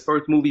the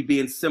first movie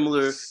being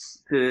similar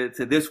to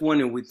this one,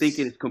 and we're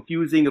thinking it's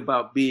confusing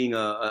about being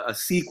a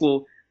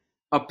sequel.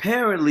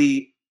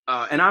 Apparently,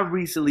 and I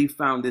recently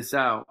found this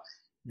out,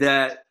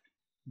 that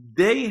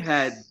they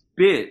had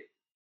bit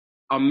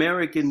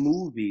American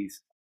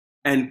movies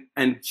and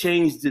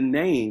changed the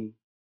name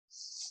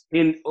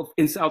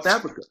in South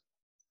Africa.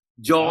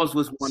 Jaws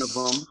was one of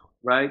them,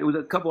 right? There was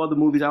a couple other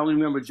movies. I don't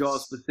remember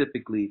Jaws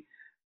specifically,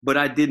 but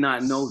I did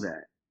not know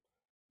that.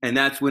 And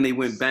that's when they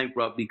went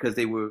bankrupt, because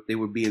they were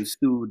being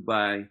sued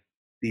by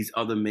these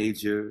other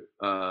major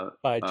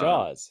by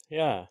Jaws,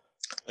 yeah.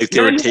 Like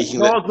they were taking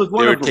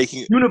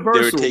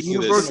Universal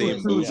the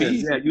same movie.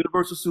 Yeah,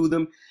 Universal sued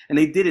them, and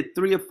they did it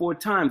 3 or 4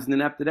 times, and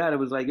then after that, it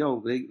was like,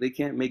 yo, they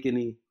can't make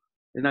any.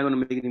 They're not going to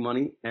make any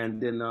money, and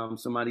then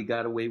somebody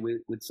got away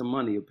with some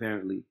money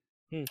apparently,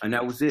 and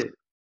that was it.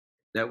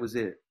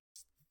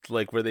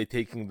 Like, were they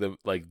taking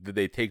did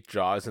they take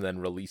Jaws and then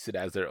release it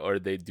or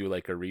they do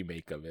like a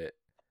remake of it?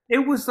 It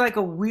was like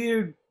a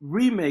weird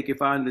remake,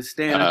 if I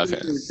understand. I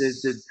think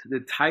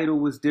the title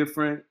was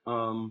different.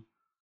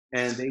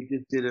 and they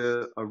just did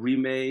a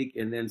remake,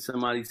 and then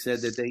somebody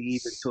said that they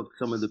even took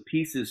some of the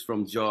pieces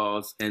from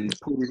Jaws and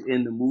put it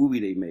in the movie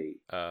they made.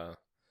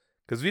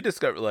 Because we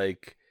discovered,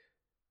 like,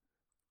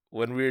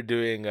 when we were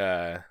doing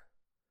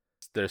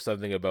There's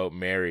Something About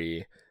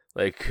Mary,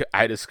 like,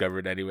 I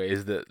discovered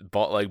anyways that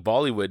like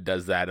Bollywood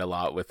does that a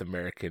lot with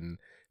American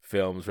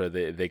films, where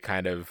they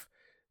kind of,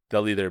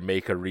 they'll either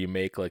make a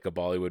remake, like a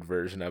Bollywood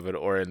version of it,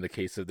 or in the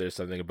case of There's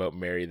Something About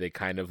Mary, they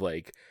kind of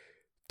like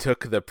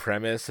took the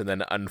premise and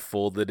then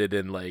unfolded it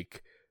in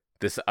like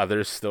this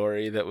other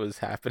story that was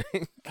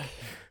happening.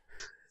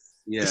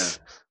 Yeah.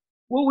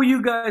 What were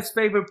you guys'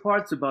 favorite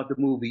parts about the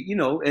movie? You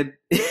know, and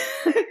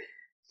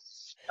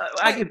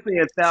I can say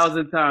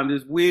 1,000 times,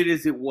 as weird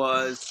as it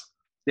was,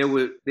 there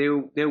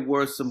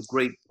were some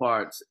great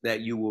parts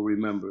that you will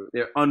remember.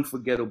 They're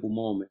unforgettable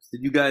moments.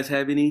 Did you guys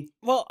have any?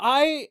 Well,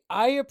 I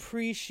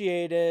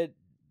appreciated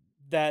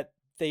that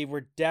they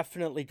were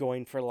definitely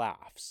going for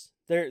laughs.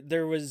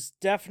 There was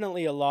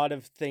definitely a lot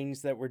of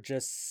things that were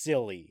just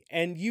silly,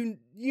 and you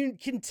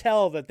can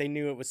tell that they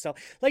knew it was silly,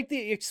 like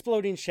the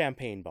exploding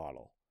champagne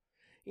bottle,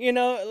 you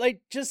know,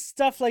 like just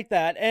stuff like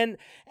that, and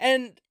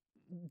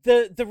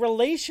the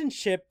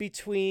relationship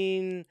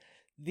between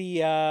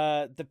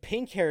the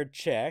pink-haired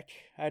chick,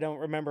 I don't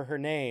remember her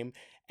name,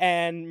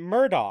 and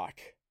Murdoch,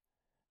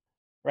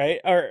 right?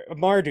 Or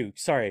Marduk,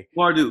 sorry.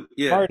 Marduk,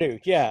 yeah.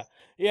 Marduk, yeah.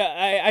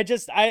 Yeah,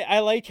 I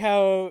like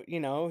how,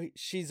 you know,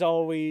 she's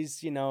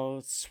always, you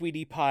know,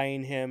 sweetie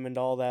pieing him and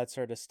all that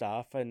sort of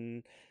stuff.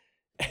 And,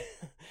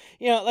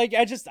 you know, like,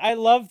 I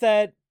love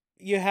that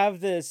you have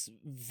this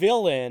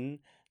villain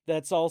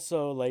that's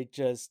also, like,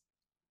 just,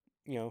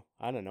 you know,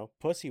 I don't know,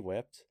 pussy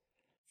whipped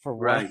for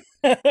one.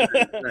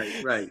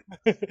 Right.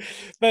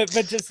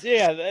 But just,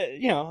 yeah,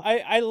 you know,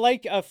 I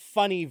like a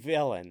funny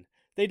villain.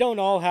 They don't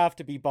all have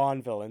to be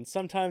Bond villains.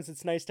 Sometimes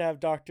it's nice to have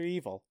Dr.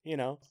 Evil, you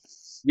know?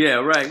 Yeah,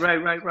 right.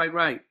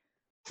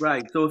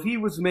 So if he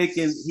was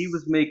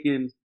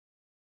making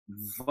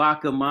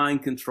vodka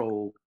mind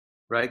control,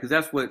 right? Because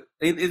that's what,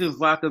 isn't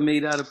vodka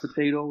made out of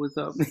potato or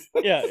something?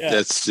 Yeah.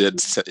 That's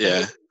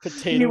yeah.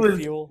 Potato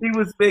fuel. He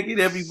was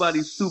making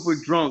everybody super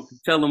drunk to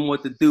tell them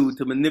what to do,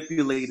 to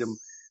manipulate them,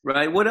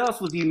 right? What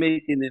else was he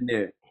making in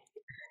there?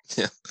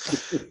 Yeah.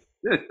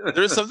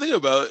 There's something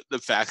about the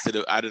fact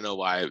that I don't know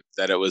why,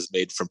 that it was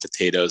made from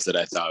potatoes, that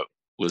I thought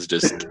was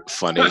just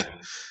funny.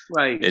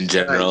 Right. In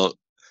general.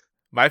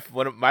 Right.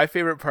 My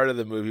favorite part of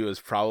the movie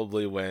was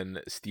probably when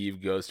Steve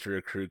goes to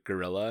recruit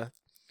Gorilla,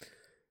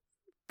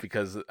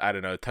 because I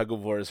don't know, tug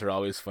of wars are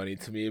always funny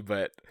to me,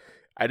 but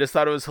I just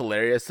thought it was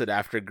hilarious that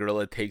after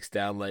Gorilla takes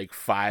down like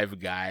 5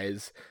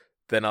 guys,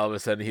 then all of a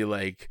sudden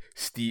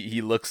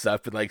he looks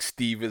up and like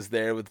Steve is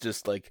there with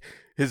just like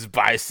his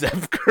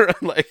bicep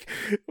like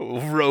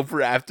rope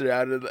wrapped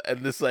around, and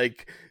this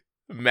like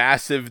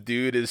massive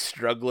dude is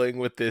struggling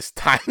with this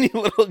tiny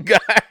little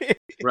guy.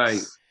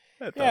 Right.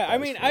 I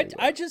mean,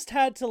 I just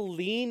had to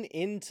lean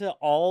into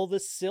all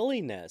the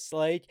silliness,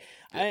 like,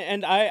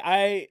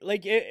 I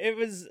like it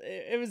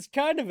was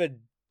kind of a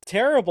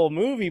terrible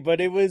movie,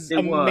 but it was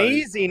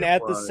amazing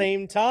at the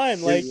same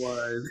time. Like, it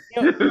was.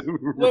 You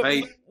know,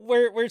 right.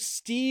 Where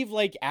Steve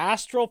like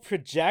astral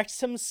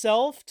projects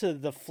himself to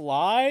the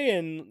fly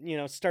and, you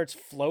know, starts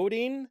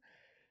floating.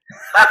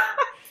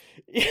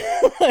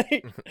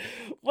 Like,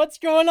 what's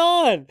going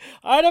on?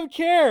 I don't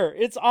care.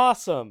 It's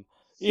awesome.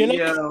 You know?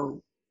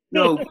 Yo.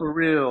 No, for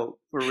real.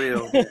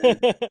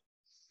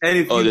 And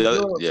if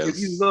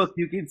you look,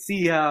 you can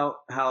see how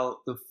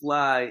the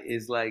fly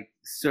is like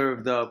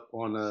served up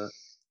on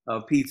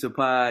a pizza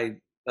pie,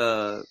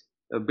 a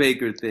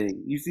baker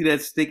thing. You see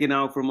that sticking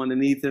out from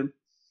underneath him?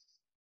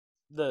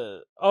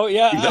 Oh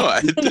yeah. No,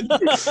 I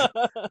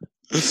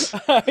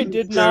I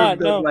did not.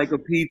 No, like a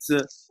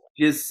pizza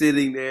just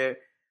sitting there.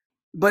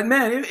 But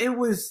man, there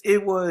was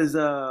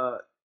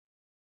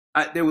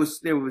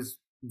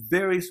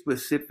very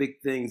specific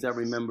things I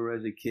remember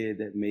as a kid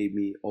that made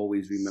me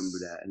always remember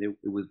that. And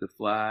it was the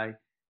fly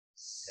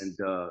and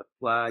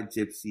Fly,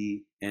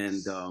 Gypsy,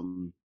 and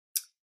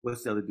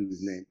what's the other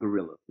dude's name?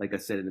 Gorilla, like I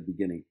said in the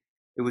beginning.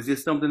 It was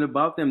just something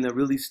about them that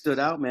really stood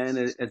out, man.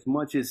 As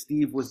much as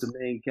Steve was the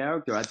main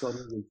character, I thought he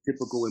was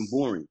typical and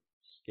boring.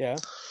 Yeah.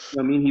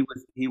 I mean,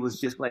 he was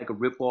just like a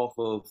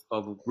ripoff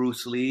of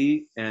Bruce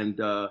Lee, and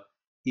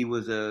he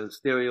was a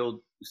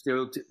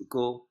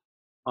stereotypical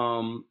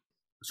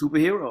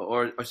superhero,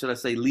 or should I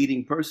say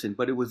leading person.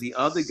 But it was the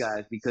other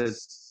guys,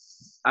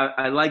 because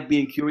I like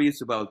being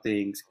curious about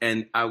things,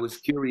 and I was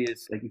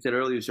curious, like you said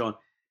earlier, Shawn.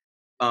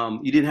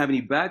 You didn't have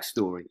any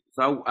backstory,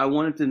 so I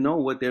wanted to know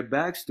what their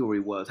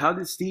backstory was. How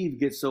did Steve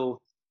get so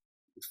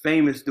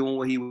famous doing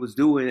what he was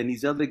doing, and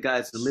these other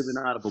guys are living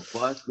out of a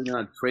bus, living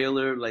on a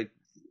trailer, like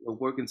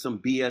working some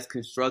BS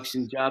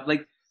construction job?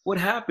 Like, what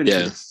happened?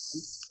 Yeah.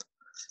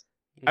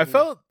 I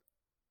felt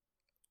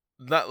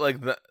not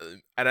like the,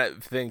 and I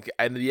think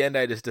in the end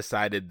I just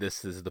decided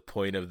this is the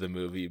point of the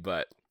movie,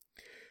 but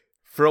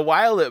for a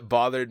while it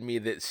bothered me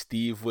that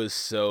Steve was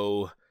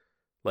so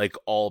like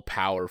all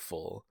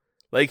powerful.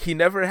 Like, he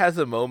never has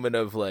a moment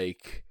of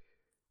like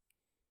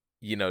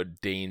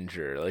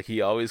danger. Like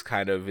he always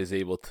kind of is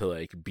able to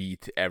like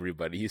beat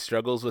everybody. He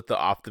struggles with the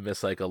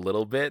Optimus like a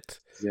little bit.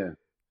 Yeah.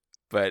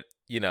 But,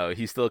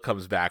 he still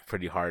comes back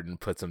pretty hard and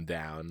puts him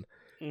down.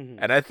 Mm-hmm.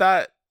 And I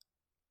thought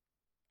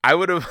I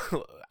would have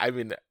I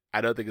mean, I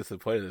don't think it's the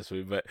point of this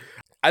movie, but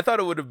I thought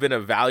it would have been a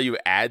value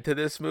add to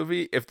this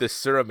movie if the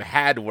serum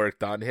had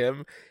worked on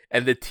him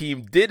and the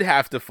team did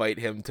have to fight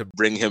him to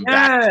bring him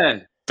Yeah.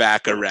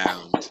 back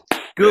around.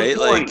 Good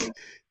right? point.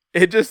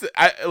 It just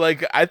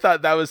I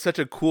thought that was such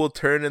a cool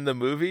turn in the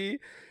movie.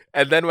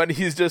 And then when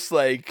he's just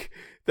like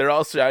they're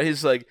all surrounded,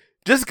 he's like,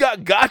 just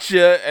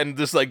gotcha, and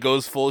just like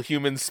goes full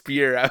human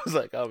spear. I was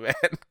like, oh man,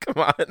 come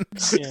on.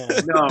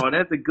 Yeah. No,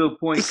 that's a good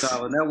point,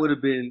 Colin. That would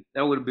have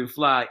been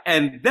fly.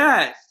 And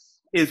that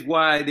is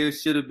why there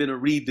should have been a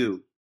redo.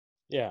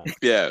 Yeah.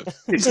 Yeah.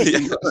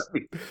 Because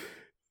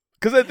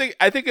I think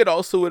it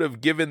also would have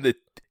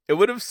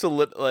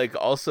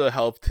also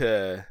helped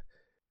to,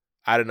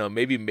 I don't know,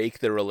 maybe make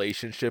the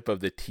relationship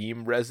of the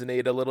team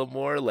resonate a little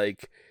more,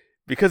 like,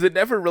 because it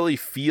never really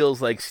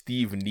feels like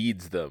Steve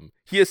needs them.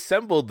 He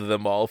assembled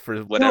them all for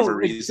whatever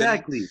reason.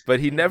 Exactly. But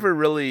it never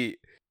really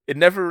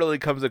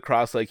comes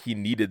across like he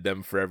needed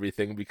them for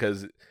everything,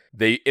 because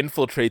they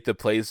infiltrate the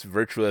place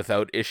virtually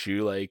without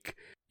issue. Like,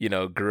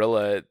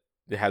 Gorilla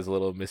has a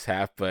little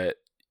mishap, but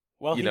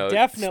well, he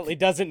definitely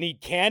doesn't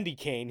need Candy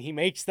Cane. He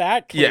makes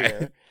that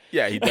clear.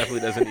 Yeah, he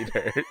definitely doesn't need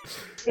her.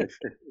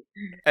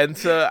 And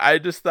so I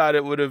just thought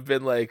it would have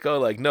been like, oh,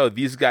 like, no,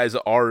 these guys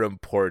are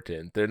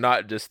important. They're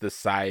not just the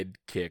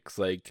sidekicks.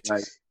 Like,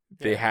 Right.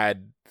 They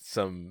had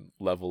some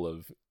level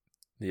of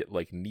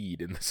like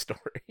need in the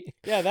story.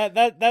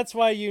 Yeah, that's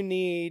why you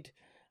need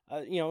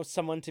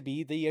someone to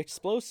be the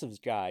explosives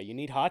guy. You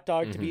need Hot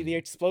Dog to be the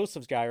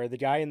explosives guy, or the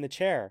guy in the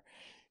chair.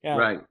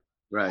 Yeah.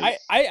 Right.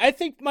 I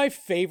think my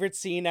favorite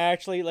scene,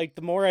 actually, like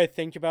the more I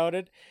think about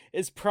it,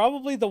 is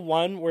probably the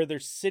one where they're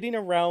sitting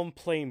around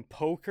playing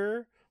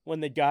poker when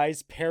the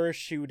guys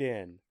parachute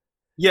in.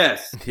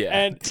 Yes.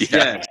 Yeah.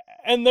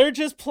 And they're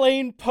just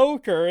playing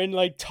poker and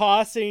like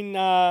tossing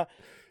the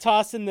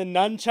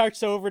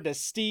nunchucks over to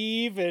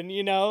Steve, and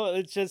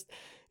it's just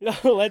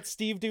let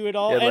Steve do it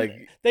all. Yeah, and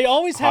like they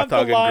always have Hot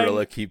Dog the line, and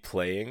Gorilla keep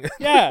playing.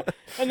 yeah,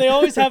 and they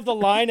always have the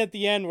line at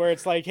the end where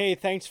it's like, "Hey,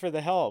 thanks for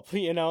the help."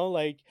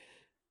 Like,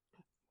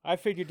 I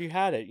figured you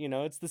had it.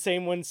 It's the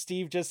same when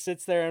Steve just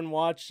sits there and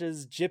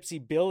watches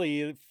Gypsy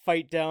Billy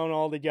fight down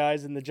all the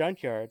guys in the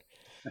junkyard.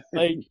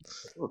 Like,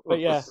 but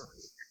yeah.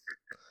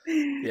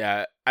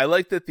 Yeah, I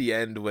liked at the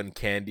end when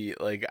Candy,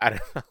 like, I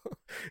don't know,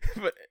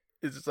 but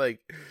it's just like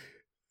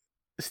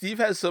Steve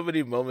has so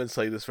many moments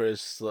like this where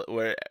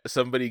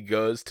somebody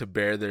goes to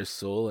bare their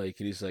soul, like,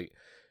 and he's like,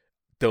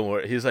 don't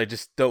worry. He's like,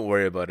 just don't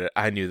worry about it.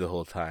 I knew the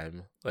whole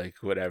time. Like,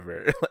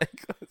 whatever.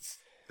 Like,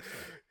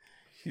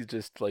 he's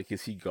just like,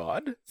 is he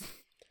God?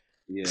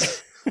 Yeah.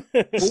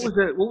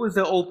 What was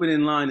the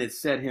opening line that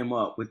set him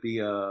up with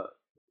the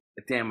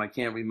damn, I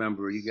can't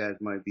remember. You guys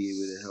might be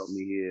able to help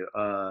me here.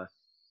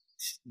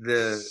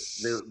 The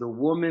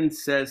woman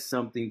says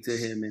something to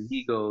him and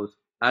he goes,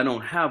 I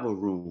don't have a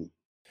room.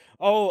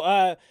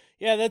 Oh,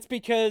 yeah, that's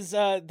because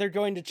they're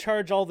going to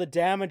charge all the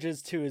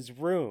damages to his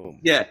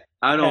room. Yeah,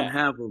 I don't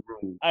have a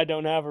room. I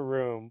don't have a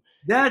room.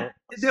 There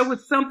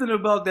was something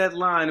about that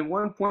line. At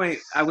one point,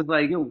 I was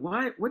like, yo,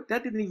 what?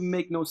 That didn't even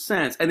make no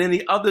sense. And then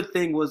the other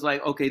thing was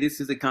like, okay,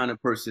 this is the kind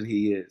of person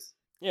he is.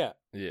 Yeah.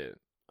 Yeah.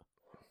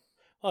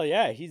 Oh,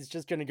 yeah, he's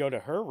just going to go to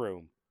her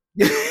room.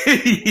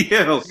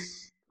 Yo,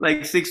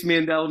 like $6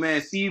 Million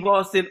Man. Steve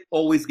Austin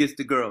always gets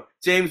the girl.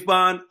 James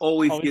Bond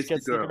always gets the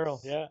girl.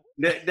 Yeah.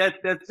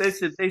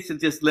 They should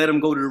just let him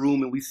go to the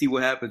room and we see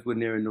what happens when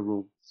they're in the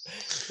room.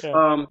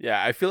 Yeah.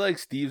 Yeah, I feel like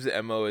Steve's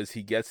MO is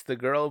he gets the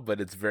girl, but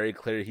it's very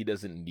clear he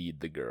doesn't need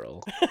the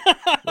girl.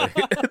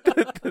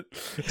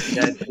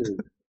 That's true.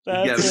 He got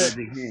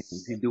magic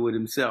hands. He do it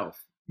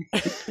himself.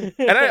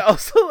 And I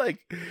also like,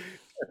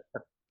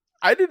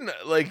 I didn't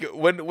like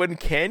when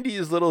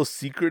Candy's little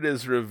secret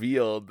is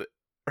revealed,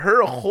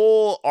 her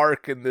whole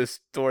arc in this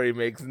story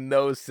makes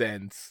no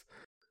sense.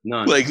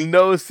 None. Like,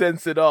 no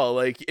sense at all.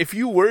 Like, if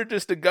you were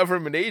just a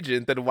government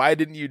agent, then why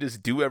didn't you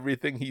just do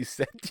everything he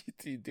sent you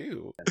to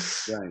do?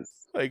 Right.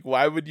 Like,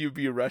 why would you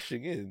be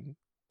rushing in?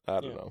 I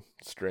don't know.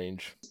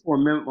 Strange. For a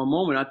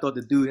moment, I thought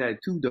the dude had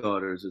 2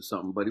 daughters or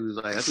something, but he was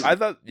like, I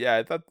thought,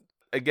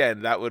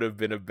 again, that would have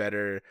been a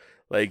better,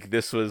 like,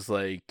 this was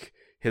like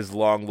his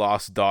long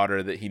lost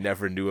daughter that he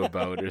never knew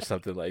about or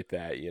something like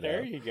that,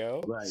 There you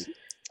go. Right.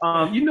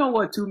 You know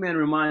what Two Men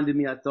reminded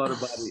me? I thought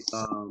about it.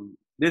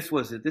 This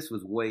was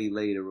way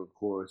later, of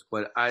course,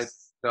 but I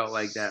felt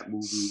like that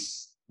movie,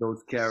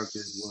 those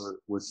characters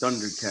were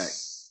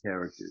Thundercat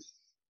characters.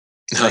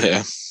 Oh,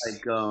 yeah.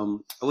 Like,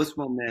 what's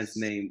my man's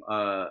name?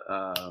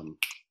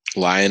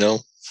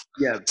 Lionel.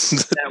 Yeah,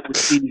 that was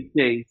Steve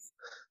Chase.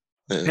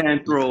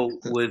 Panthro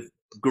was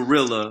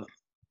Gorilla,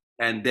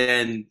 and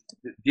then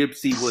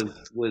Gypsy was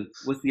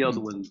what's the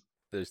other one?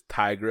 There's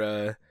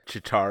Tigra,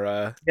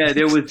 Chitara. Yeah,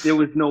 there was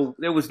no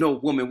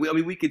woman. I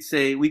mean, we could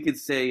say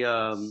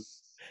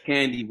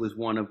Candy was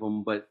one of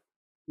them, but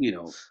you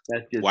know,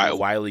 that's just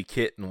Wily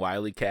Kit and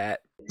Wily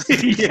Cat.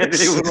 Yeah,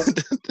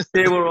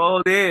 they were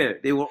all there.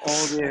 They were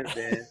all there,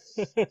 man.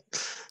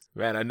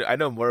 Man, I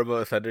know more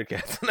about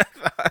Thundercats than I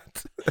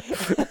thought.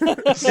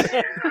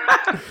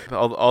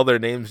 all their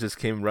names just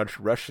came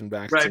rushing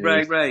back. To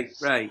me. Right.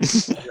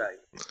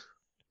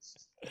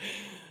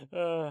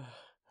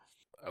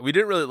 We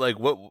didn't really like.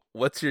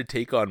 What's your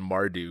take on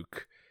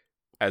Marduk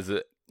as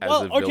a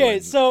villain? Okay,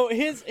 so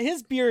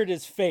his beard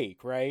is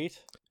fake, right?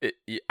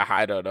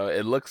 I don't know.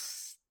 It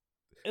looks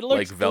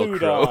like Velcro.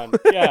 Glued on.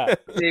 Yeah.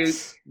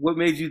 What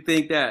made you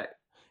think that?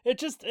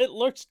 It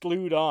looks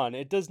glued on.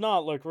 It does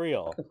not look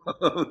real.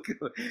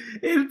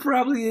 It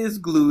probably is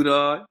glued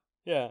on.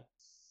 Yeah.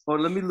 Oh,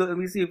 let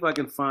me see if I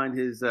can find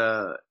his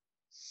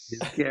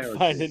character.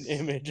 Find an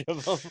image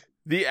of him.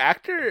 The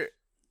actor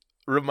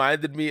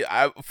reminded me.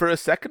 For a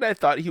second, I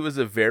thought he was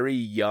a very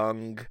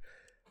young.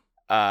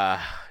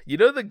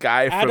 The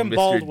guy Adam from Mr.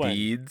 Baldwin.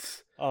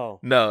 Deeds. Oh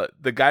no,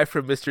 the guy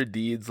from Mr.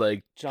 Deeds,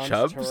 like John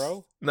Chubbs.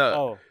 Turturro?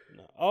 No.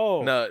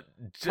 No.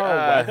 Carl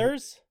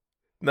Weathers?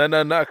 No,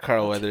 not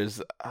Carl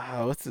Weathers.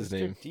 What's his Mr.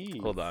 name? Deeds.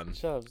 Hold on.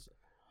 Chubbs.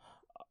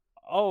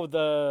 Oh,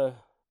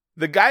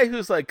 the guy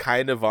who's like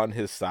kind of on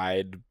his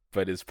side,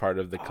 but is part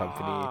of the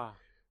company.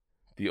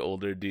 The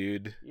older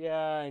dude. Yeah,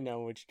 I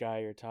know which guy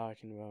you're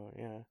talking about.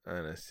 Yeah.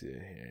 Let's see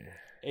here.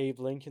 Abe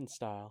Lincoln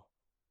style.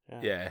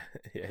 Yeah.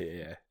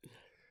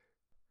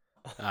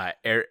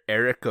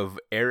 Eric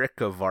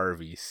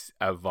Avaris.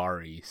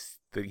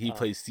 He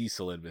plays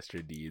Cecil in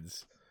Mr.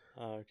 Deeds.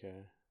 Oh,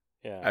 okay.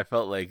 Yeah. I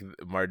felt like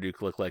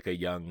Marduk looked like a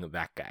young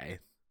that guy.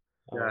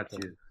 Gotcha.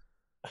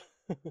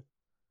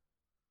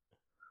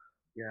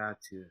 Yeah,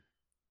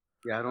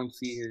 I don't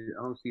see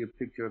a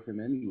picture of him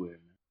anywhere,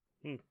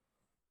 man.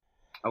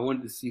 I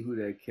wanted to see who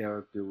that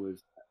character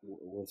was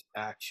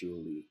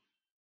actually.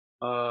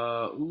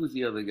 Who was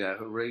the other guy?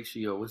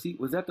 Horatio. Was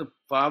that the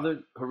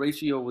father?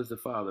 Horatio was the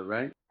father,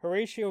 right?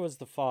 Horatio was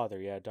the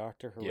father, yeah,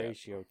 Dr.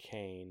 Horatio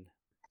Kane.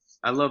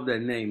 I love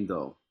that name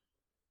though.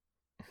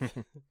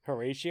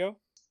 Horatio?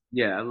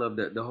 Yeah, I love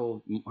that, the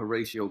whole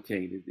Horatio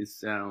Kane. It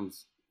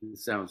sounds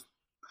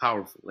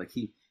powerful. Like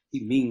he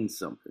means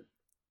something.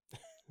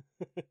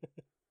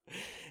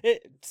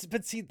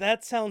 But see,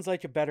 that sounds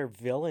like a better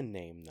villain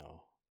name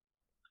though.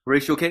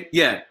 Horatio Kane?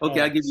 Yeah. Okay,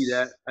 I give you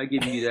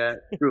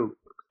that.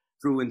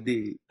 True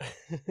indeed.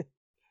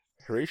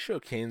 Horatio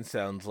Kane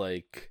sounds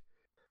like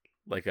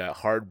a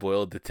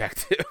hard-boiled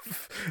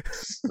detective.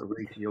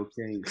 Horatio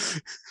Kane.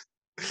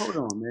 Hold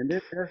on, man.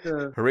 That's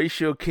a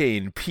Horatio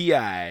Kane,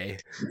 PI.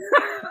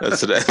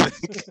 That's what I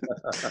think.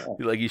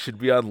 Like he should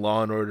be on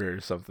Law and Order or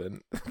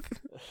something.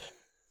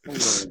 Hold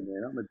on,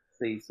 man. I'm gonna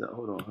say something.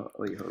 Hold on.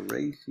 Wait,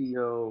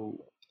 Horatio.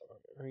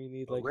 Or you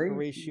need like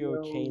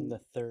Horatio Kane the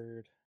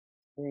Third.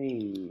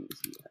 Kane.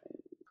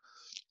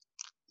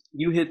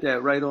 You hit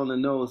that right on the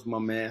nose, my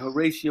man.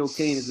 Horatio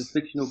Kane is a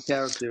fictional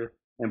character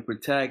and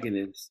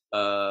protagonist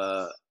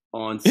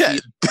on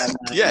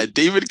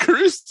David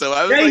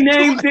Caruso. They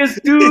named this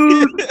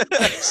dude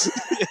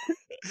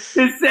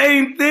the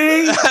same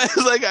thing. I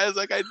was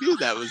like, I knew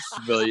that was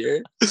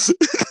familiar.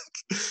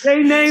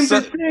 They named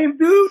the same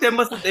dude. They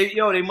must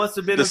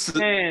have been a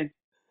fan.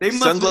 They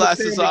must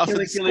sunglasses have off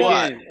been and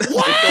squat. What? They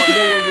thought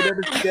no one would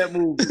ever see that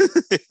movie.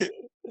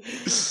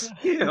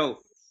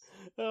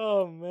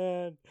 Oh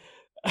man.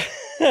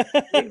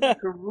 David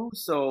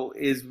Caruso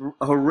is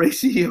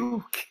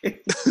Horatio Kane.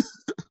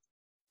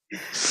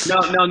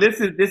 No,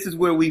 this is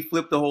where we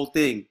flip the whole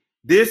thing.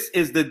 This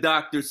is the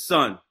doctor's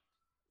son.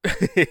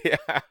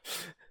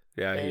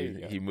 Yeah.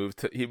 He moved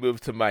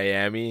to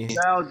Miami.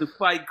 Vowed to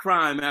fight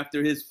crime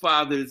after his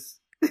father's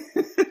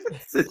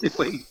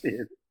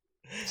situation.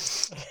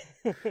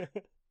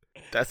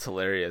 That's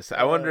hilarious.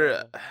 I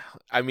wonder.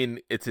 I mean,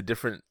 it's a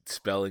different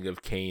spelling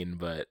of Kane,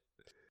 but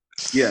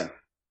yeah.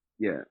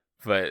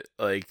 But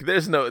like,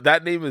 there's no,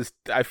 that name is,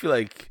 I feel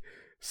like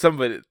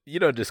somebody, you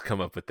don't just come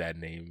up with that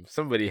name.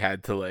 Somebody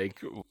had to like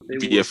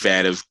be a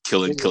fan of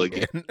Killing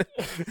Killigan.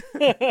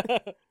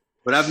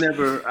 But I've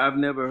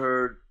never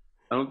heard.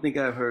 I don't think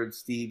I've heard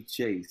Steve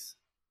Chase.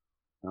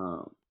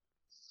 But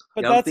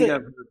I don't think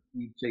I've heard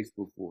Steve Chase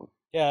before.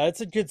 Yeah,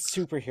 it's a good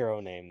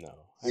superhero name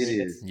though. It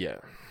is. Yeah,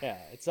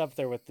 it's up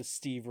there with the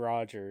Steve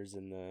Rogers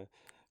and the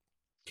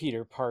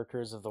Peter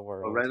Parkers of the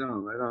world. Oh, right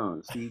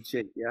on. Steve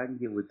Chase. Yeah, I can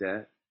get with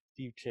that.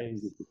 Steve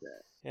Chase.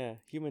 Yeah,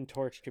 Human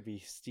Torch could be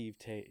Steve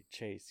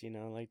Chase.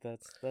 Like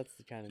that's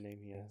the kind of name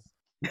he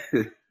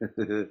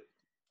has.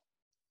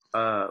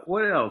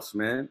 What else,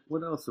 man?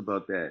 What else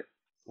about that?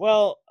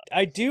 Well,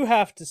 I do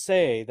have to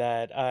say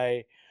that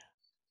I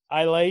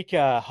like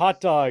Hot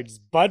Dog's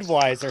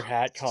Budweiser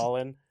hat,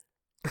 Colin.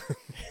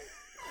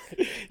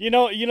 you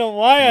know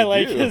why I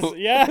like his.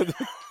 Yeah.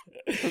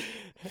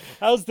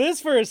 How's this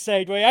for a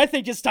segue? I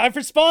think it's time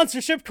for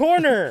Sponsorship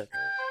Corner.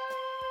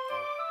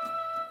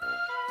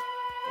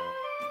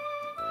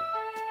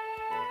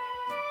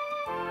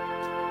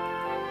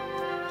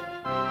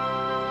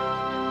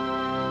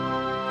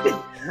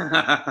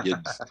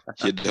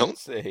 You don't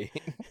say.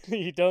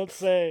 You don't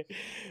say.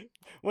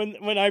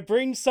 When I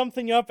bring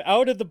something up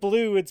out of the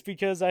blue, it's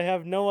because I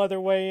have no other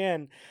way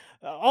in.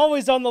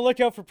 Always on the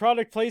lookout for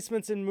product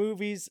placements in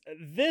movies.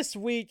 This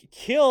week,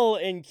 Kill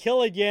and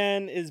Kill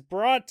Again is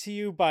brought to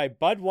you by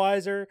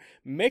Budweiser,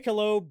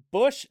 Michelob,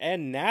 Busch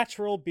and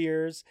Natural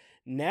Beers,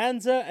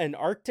 Nanza and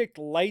Arctic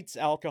Lights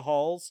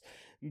Alcohols,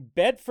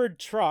 Bedford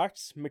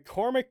Trucks,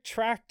 McCormick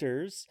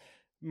Tractors,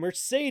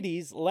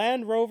 Mercedes,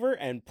 Land Rover,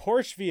 and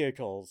Porsche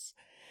Vehicles.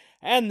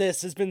 And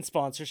this has been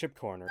Sponsorship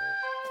Corner.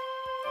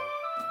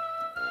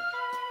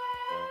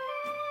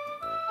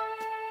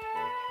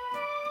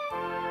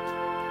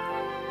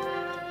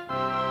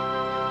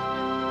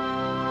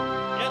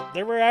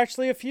 There were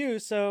actually a few,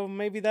 so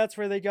maybe that's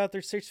where they got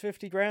their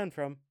 $650,000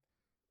 from.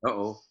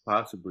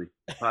 Possibly.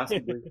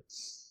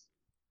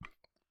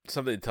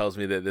 Something tells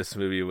me that this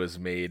movie was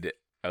made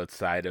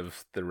outside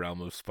of the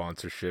realm of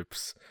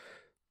sponsorships,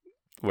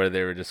 where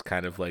they were just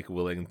kind of like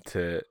willing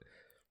to,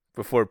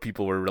 before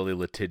people were really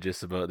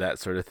litigious about that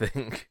sort of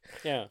thing.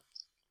 Yeah.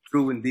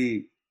 True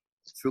indeed.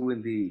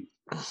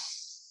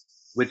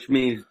 Which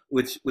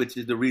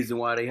is the reason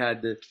why they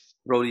had to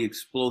throw the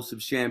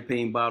explosive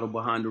champagne bottle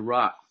behind the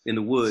rock in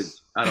the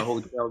woods out a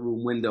hotel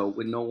room window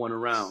with no one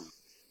around.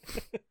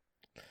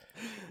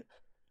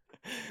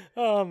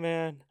 Oh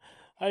man,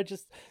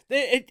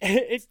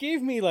 it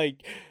gave me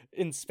like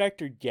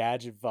Inspector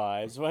Gadget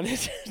vibes when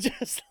it's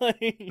just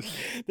like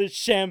the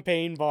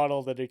champagne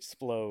bottle that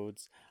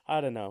explodes.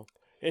 I don't know.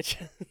 It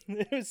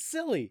was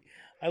silly.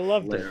 I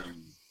loved it.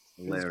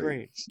 It was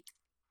great.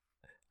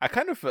 I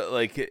kind of felt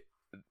like it,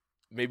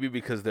 maybe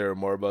because they were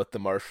more about the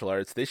martial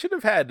arts, they should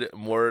have had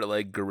more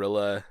like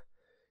Gorilla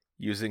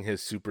using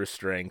his super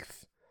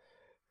strength.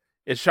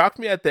 It shocked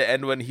me at the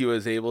end when he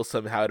was able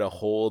somehow to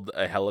hold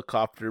a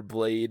helicopter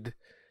blade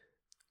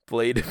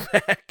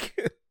back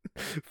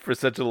for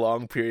such a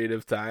long period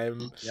of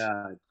time.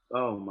 God.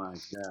 Oh my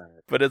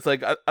God. But it's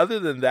like, other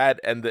than that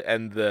and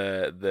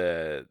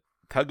the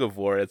tug of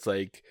war, it's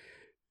like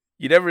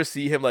you never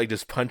see him like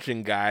just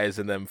punching guys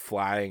and them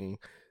flying,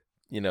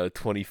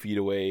 20 feet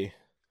away.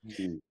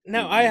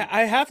 Now,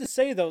 I have to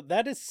say, though,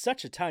 that is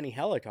such a tiny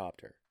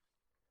helicopter.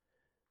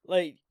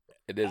 Like,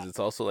 it is. It's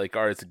also like,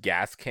 are its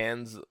gas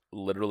cans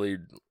literally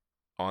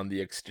on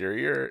the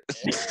exterior?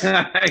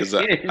 Because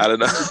I don't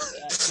know.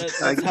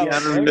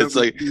 It's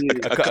like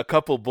a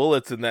couple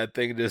bullets in that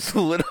thing just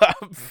lit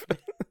up.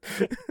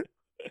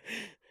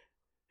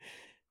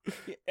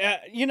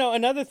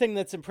 Another thing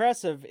that's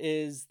impressive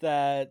is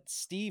that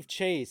Steve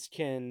Chase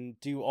can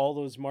do all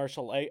those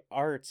martial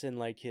arts in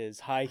like his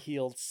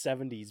high-heeled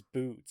 70s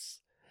boots.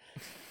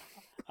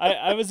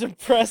 I was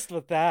impressed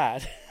with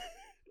that.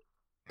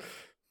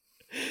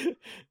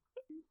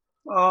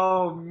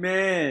 Oh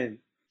man.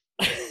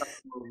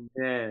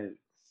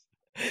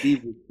 He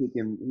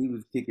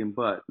was kicking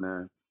butt,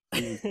 man.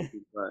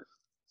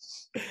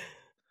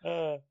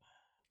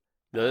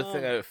 The other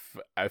thing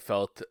I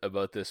felt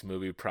about this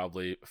movie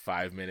probably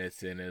 5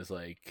 minutes in is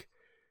like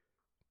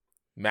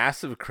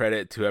massive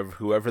credit to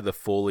whoever the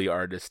Foley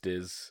artist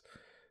is,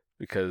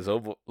 because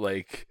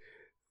like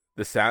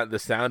the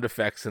sound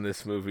effects in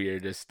this movie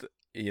are just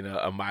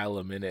a mile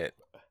a minute.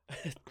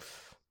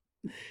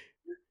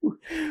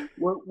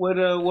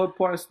 What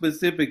part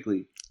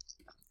specifically?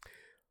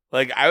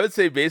 Like, I would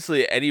say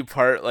basically any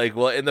part. Like,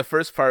 well, in the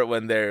first part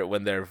when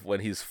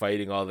he's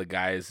fighting all the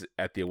guys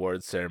at the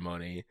awards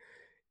ceremony,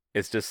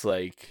 it's just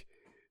like,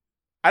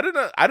 I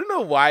don't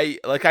know why.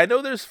 Like, I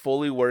know there's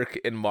Foley work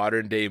in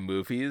modern day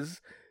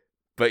movies,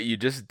 but you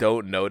just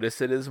don't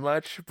notice it as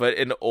much. But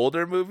in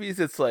older movies,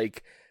 it's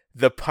like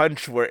the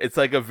punch where it's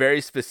like a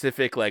very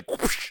specific like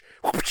whoosh,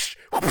 whoosh,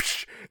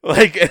 whoosh,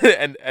 like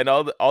and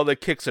all the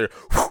kicks are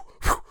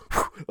whoosh,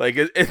 like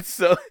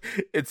it's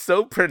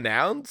so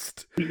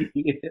pronounced.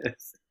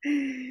 Yes,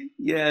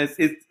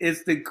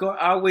 it's the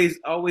I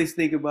always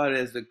think about it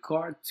as the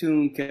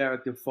cartoon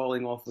character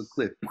falling off a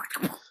cliff.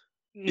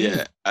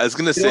 Yeah, I was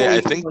gonna say,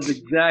 I think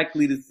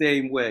exactly the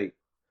same way.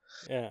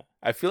 Yeah,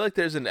 I feel like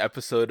there's an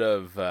episode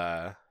of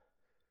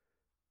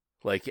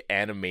like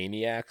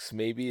Animaniacs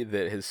maybe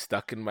that has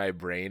stuck in my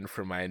brain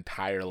for my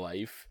entire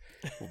life,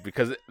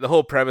 because the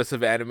whole premise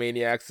of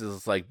Animaniacs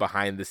is like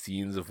behind the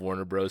scenes of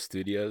Warner Bros.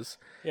 Studios.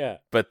 Yeah,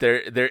 but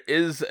there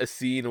is a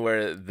scene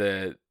where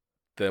the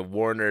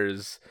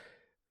Warners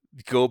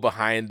go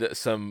behind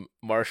some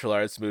martial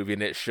arts movie,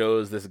 and it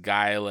shows this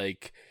guy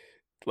like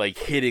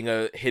hitting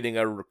a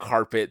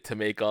carpet to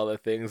make all the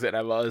things, and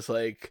I'm always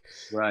like,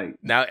 right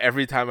now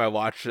every time I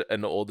watch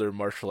an older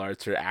martial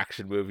arts or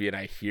action movie and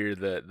I hear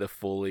the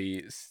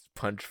Foley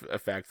punch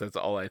effects, that's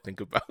all I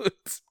think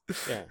about.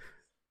 Yeah,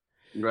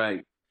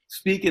 right.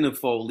 Speaking of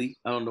Foley,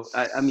 I don't know.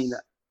 I mean,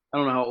 I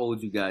don't know how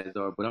old you guys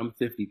are, but I'm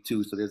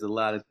 52, so there's a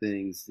lot of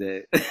things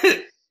that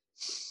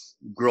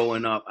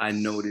growing up I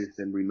noticed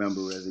and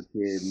remember as a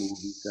kid.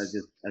 Movies, I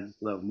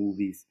just love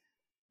movies.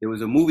 There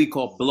was a movie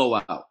called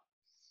Blowout.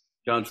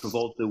 John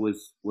Travolta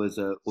was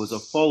a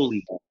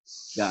Foley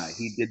guy.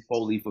 He did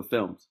Foley for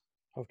films.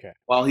 Okay.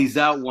 While he's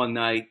out one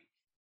night,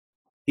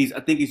 I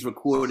think he's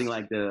recording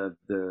like the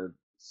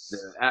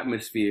the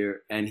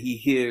atmosphere, and he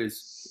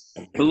hears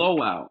a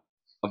blowout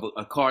of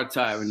a car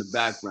tire in the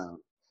background.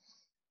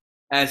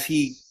 As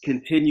he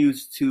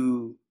continues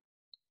to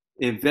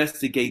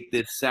investigate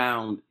this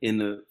sound in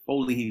the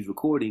Foley he's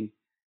recording,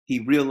 he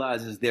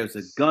realizes there's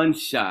a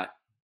gunshot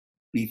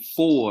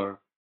before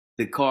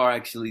the car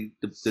actually,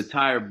 the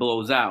tire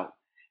blows out.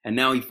 And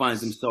now he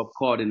finds himself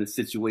caught in a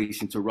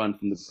situation to run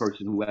from the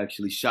person who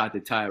actually shot the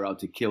tire out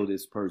to kill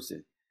this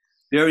person.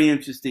 Very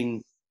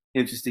interesting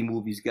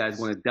movies. You guys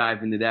want to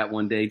dive into that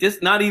one day?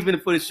 Just not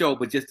even for the show,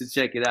 but just to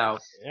check it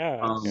out.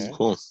 Yeah, okay.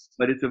 Cool.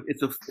 But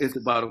it's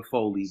about a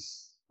Foley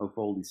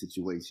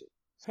situation.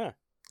 Huh.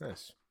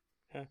 Nice.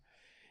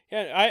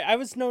 Yeah, I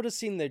was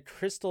noticing the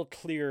crystal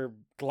clear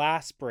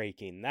glass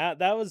breaking. That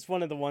was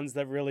one of the ones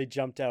that really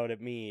jumped out at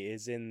me,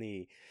 is in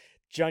the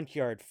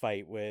junkyard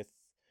fight with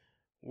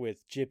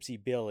Gypsy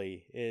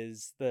Billy,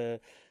 is the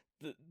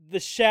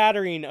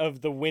shattering of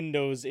the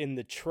windows in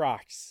the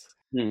trucks.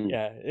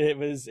 Yeah,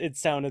 it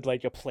sounded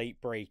like a plate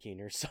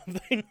breaking or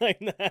something like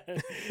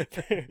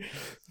that.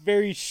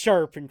 Very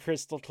sharp and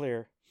crystal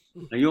clear.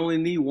 And you only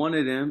need one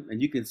of them,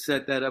 and you can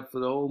set that up for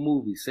the whole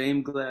movie.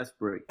 Same glass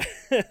break.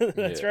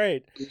 That's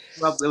right.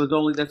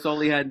 That's all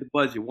he had in the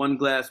budget. One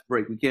glass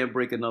break. We can't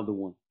break another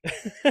one.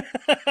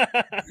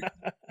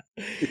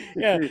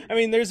 Yeah, I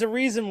mean, there's a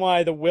reason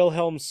why the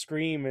Wilhelm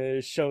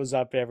scream shows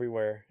up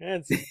everywhere.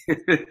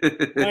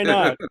 Why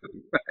not?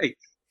 Right.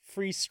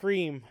 Free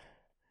scream.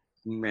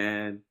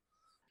 Man.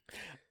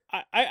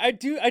 I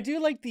do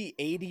like the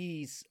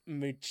 80s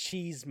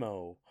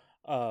machismo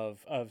of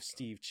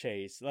Steve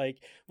Chase, like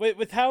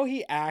with how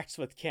he acts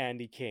with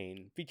Candy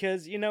Cane,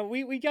 because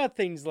we got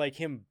things like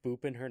him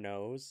booping her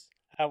nose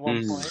at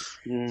one point.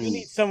 You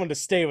need someone to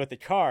stay with the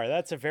car.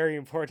 That's a very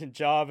important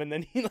job, and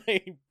then he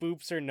like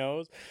boops her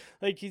nose.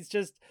 Like he's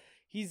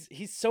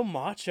so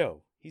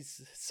macho.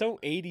 He's so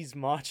 80s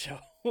macho.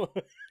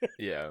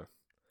 Yeah.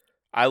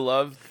 I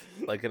love,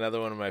 like, another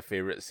one of my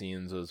favorite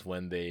scenes was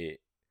when they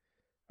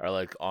are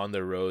like on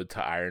the road to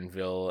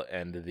Ironville,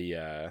 and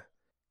the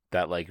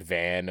that like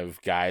van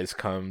of guys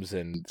comes,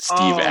 and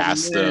Steve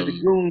asked them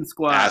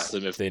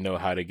if they know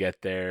how to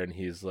get there, and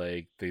he's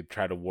like, they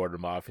try to ward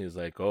him off, and he's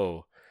like,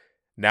 oh,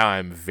 now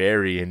I'm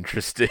very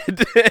interested.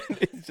 And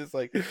it's just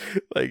like,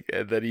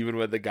 and then even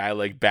when the guy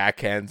like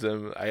backhands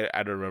him,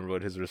 I don't remember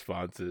what his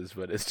response is,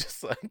 but it's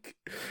just like,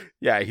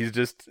 yeah, he's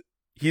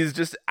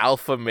just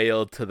alpha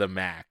male to the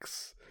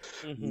max.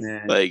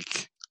 Mm-hmm.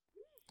 Like,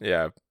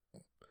 yeah.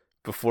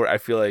 Before, I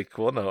feel like,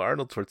 well, no,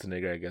 Arnold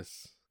Schwarzenegger, I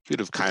guess, could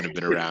have kind of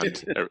been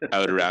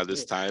around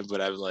this time,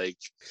 but I'm like,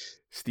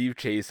 Steve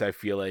Chase, I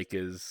feel like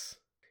he's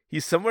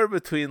somewhere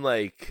between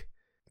like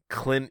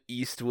Clint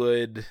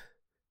Eastwood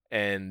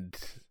and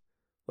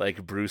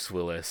like Bruce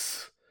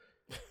Willis.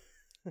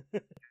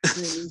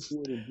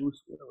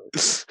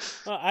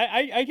 Well,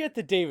 I get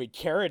the David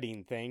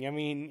Carradine thing. I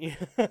mean,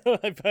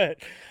 but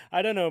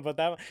I don't know about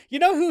that one. You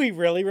know who he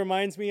really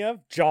reminds me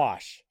of?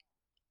 Josh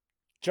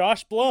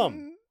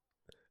Blum.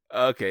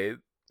 Okay.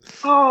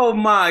 Oh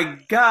my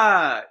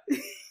God.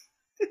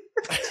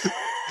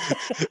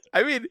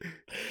 I mean,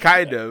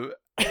 kind of.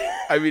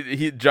 I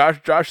mean,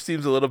 Josh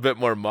seems a little bit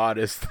more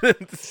modest than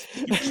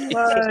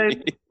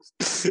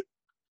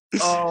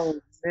Oh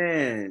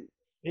man.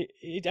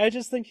 I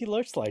just think he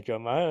looks like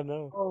him. I don't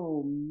know.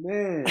 Oh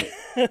man.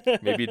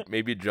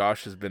 maybe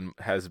Josh has been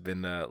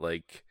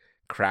like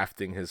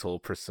crafting his whole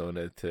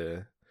persona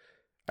to.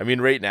 I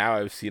mean, right now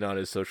I've seen on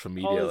his social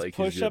media like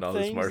he's doing all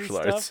this martial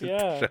arts.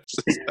 Yeah.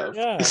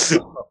 Yeah.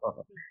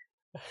 Oh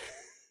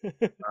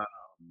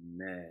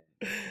man.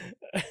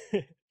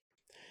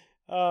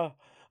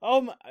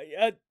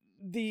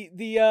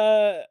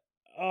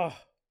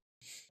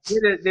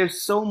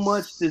 There's so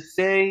much to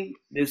say.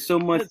 There's so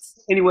much.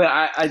 Anyway,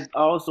 I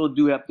also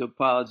do have to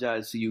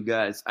apologize to you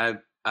guys.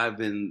 I've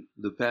been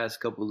the past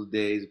couple of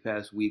days, the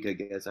past week, I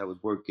guess, I was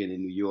working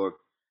in New York,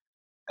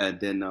 and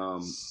then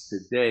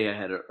today I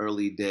had an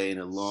early day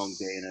and a long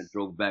day, and I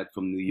drove back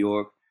from New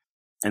York,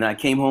 and I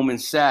came home and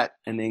sat,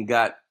 and then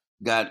got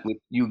with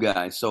you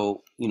guys.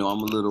 So I'm a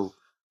little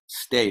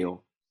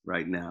stale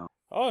right now.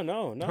 Oh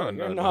no,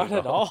 you're not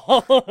at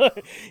all.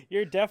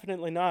 You're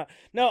definitely not.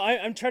 No,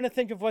 I'm trying to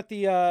think of what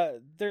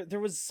the there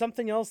was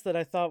something else that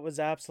I thought was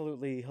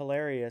absolutely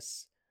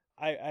hilarious.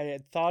 I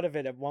had thought of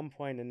it at one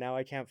point, and now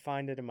I can't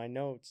find it in my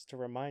notes to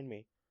remind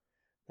me.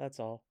 That's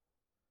all.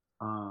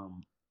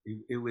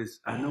 It was.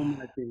 I know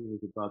my thing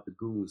was about the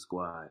Goon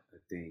Squad. I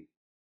think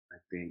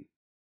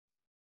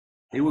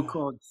they were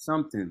called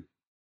something.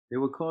 They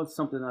were called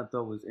something I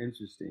thought was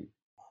interesting.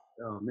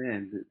 Oh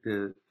man,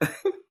 the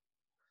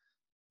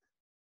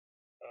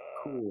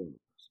core,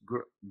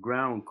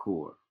 ground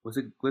core. Was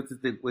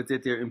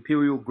it their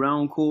Imperial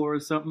Ground Corps or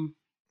something?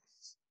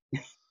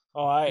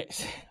 Oh, I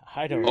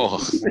don't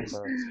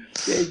remember.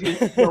 They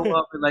just show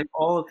up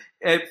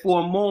and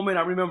for a moment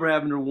I remember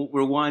having to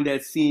rewind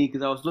that scene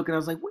because I was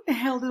like, where the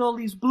hell did all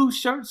these blue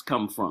shirts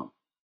come from?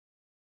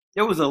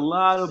 There was a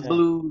lot of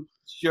blue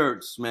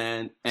shirts,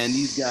 man, and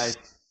these guys,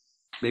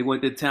 they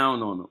went to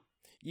town on them.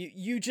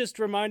 You just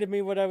reminded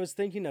me what I was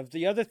thinking of.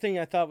 The other thing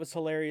I thought was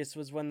hilarious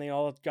was when they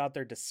all got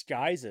their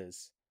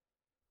disguises.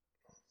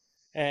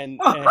 And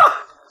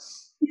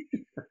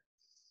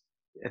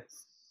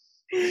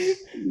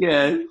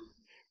yes.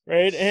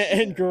 Right,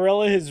 and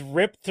Gorilla has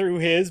ripped through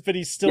his, but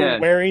he's still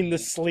wearing the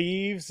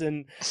sleeves,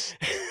 and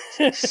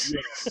man.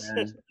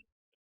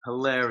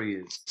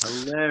 Hilarious.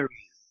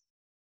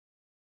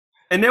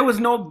 And there was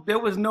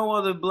no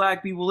other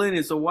black people in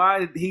it, so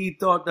why he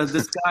thought the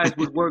disguise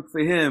would work for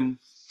him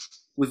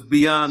was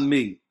beyond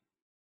me.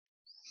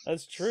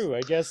 That's true,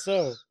 I guess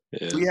so.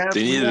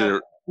 Yeah.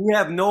 We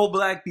have no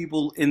black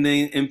people in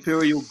the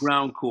Imperial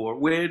Ground Corps.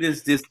 Where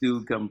does this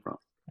dude come from?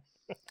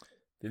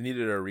 They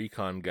needed a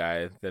recon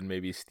guy. Then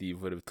maybe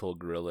Steve would have told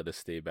Gorilla to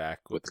stay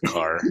back with the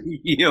car.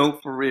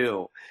 For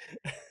real.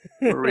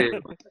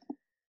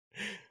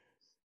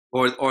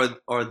 Or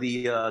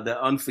the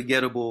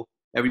unforgettable.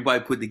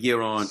 Everybody put the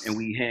gear on, and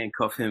we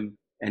handcuff him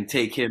and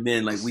take him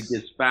in. Like we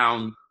just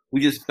found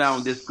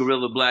this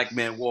gorilla black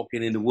man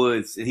walking in the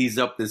woods, and he's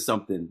up to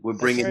something. We're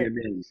bringing him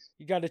in.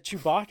 You got to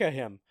Chewbacca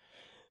him.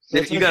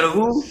 You got a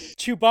who?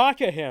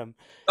 Chewbacca him.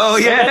 Oh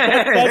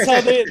yeah,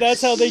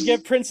 that's how they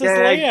get Princess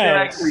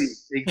Leia.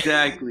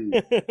 Exactly.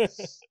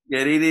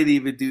 Yeah, they didn't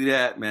even do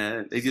that,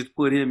 man. They just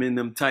put him in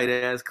them tight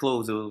ass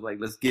clothes. It was like,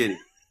 let's get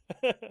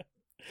it.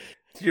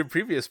 To your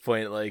previous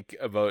point, like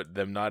about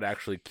them not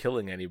actually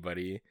killing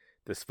anybody,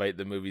 despite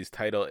the movie's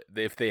title,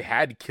 if they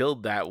had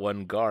killed that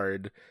one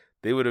guard,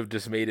 they would have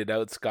just made it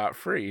out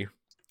scot-free.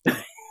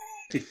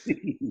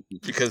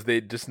 Because they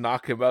just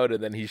knock him out,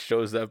 and then he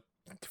shows up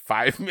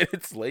 5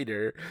 minutes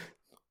later,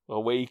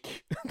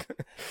 awake,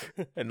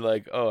 and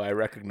like, oh, I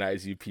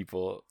recognize you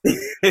people.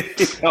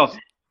 Oh,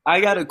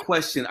 I got a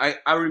question.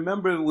 I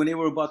remember when they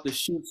were about to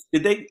shoot.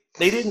 They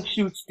didn't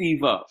shoot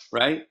Steve up,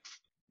 right?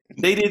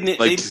 They didn't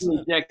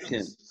inject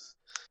him.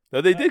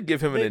 No, they did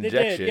give him an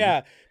injection. Did,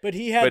 yeah, but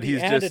he had the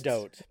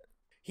antidote.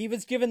 He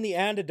was given the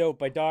antidote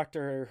by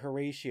Dr.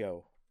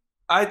 Horatio.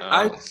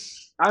 I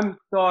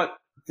thought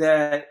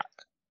that.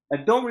 I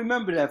don't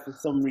remember that for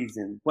some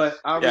reason, but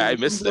I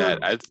missed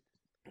that.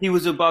 He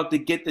was about to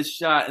get the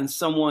shot, and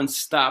someone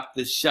stopped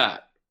the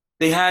shot.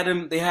 They had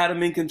him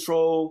in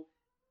control.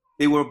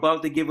 They were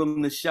about to give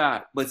him the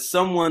shot, but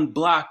someone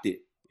blocked it.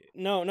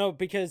 No,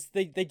 because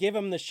they give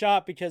him the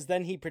shot because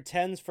then he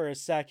pretends for a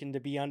second to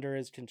be under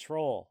his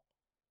control,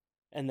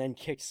 and then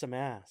kicks some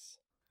ass.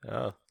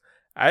 Oh,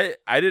 I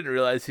didn't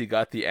realize he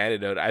got the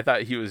antidote. I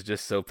thought he was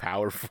just so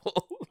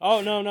powerful.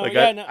 Oh no, like,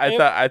 yeah,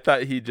 I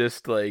thought he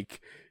just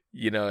like,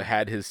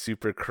 had his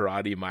super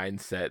karate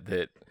mindset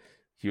that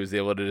he was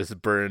able to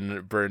just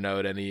burn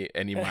out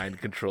any mind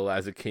control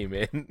as it came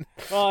in.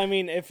 Well, I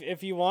mean,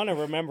 if you want to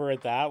remember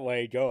it that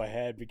way, go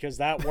ahead, because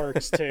that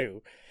works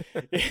too.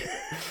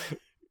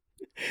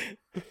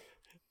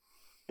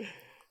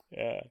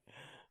 Yeah.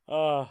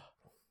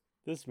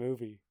 This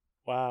movie.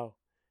 Wow.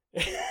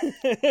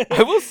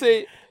 I will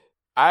say,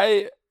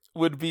 I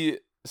would be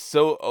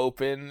so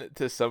open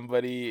to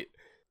somebody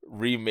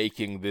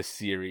remaking this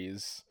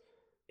series.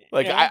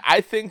 Like, yeah.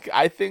 I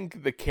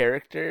think the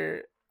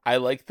character, I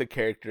like the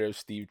character of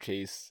Steve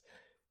Chase,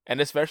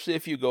 and especially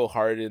if you go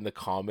hard in the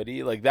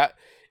comedy like that.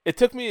 It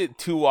took me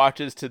 2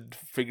 watches to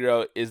figure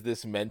out, is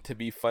this meant to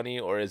be funny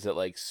or is it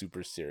like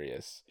super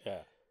serious?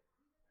 Yeah.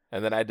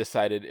 And then I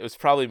decided it was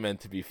probably meant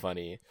to be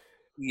funny.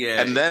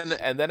 Yeah. And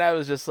then I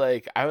was just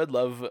like, I would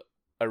love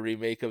a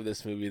remake of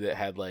this movie that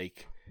had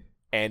like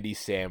Andy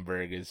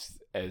Samberg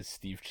as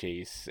Steve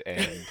Chase,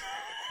 and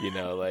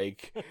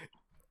like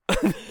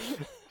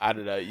I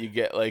don't know, you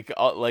get like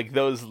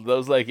those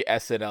like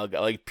SNL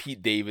guys, like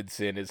Pete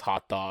Davidson is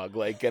Hot Dog,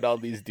 like get all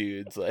these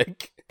dudes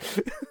like.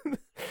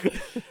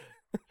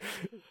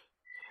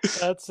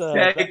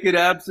 That could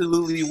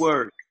absolutely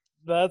work.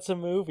 That's a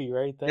movie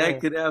right there.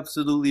 That could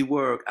absolutely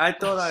work. I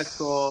thought I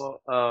saw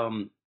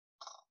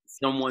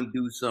someone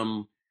do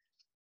some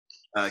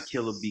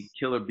Killer Be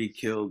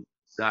Killed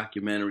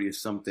documentary or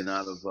something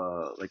out of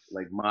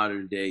like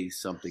modern day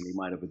something. They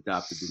might have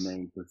adopted the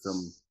name for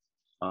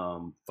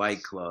some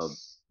Fight Club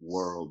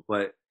world.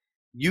 But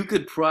you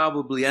could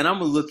probably, and I'm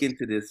gonna look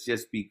into this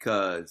just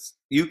because,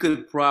 you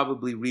could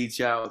probably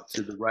reach out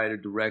to the writer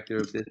director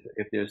of this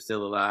if they're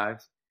still alive,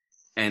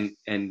 and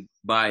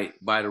buy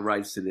the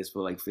rights to this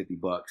for like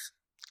 $50.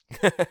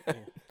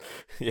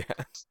 Yeah,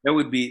 that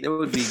would be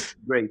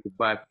great to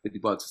buy for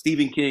 $50.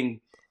 Stephen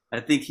King, I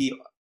think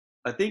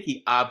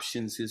he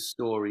options his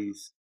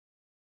stories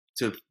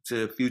to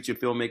future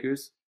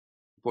filmmakers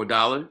for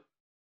 $1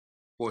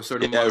 for a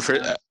certain amount.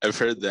 I've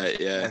heard that.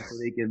 Yeah, so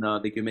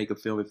they can make a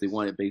film if they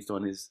want it based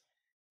on his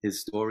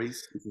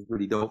stories, which is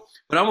pretty dope.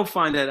 But I'm gonna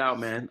find that out,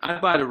 man.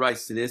 I'd buy the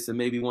rights to this, and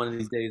maybe one of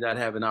these days I'd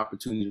have an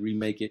opportunity to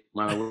remake it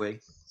my way.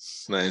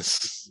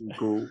 Nice.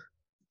 Cool.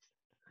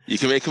 You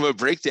can make him a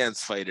breakdance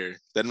fighter.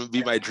 That would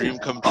be my dream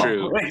come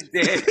true.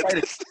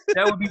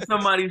 That would be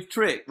somebody's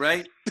trick,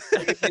 right?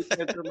 That's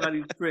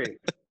somebody's trick.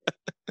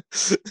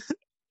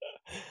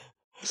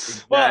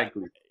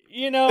 Exactly.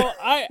 Well,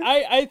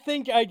 I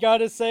think I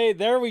gotta say,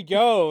 there we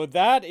go.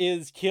 That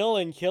is Kill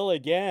and Kill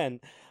Again.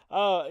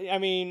 I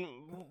mean,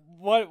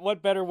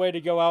 what better way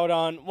to go out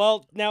on?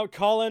 Well, now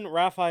Colin,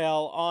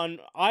 Raphael, on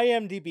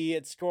IMDb,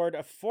 it scored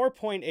a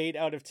 4.8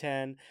 out of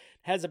 10,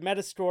 has a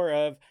Metascore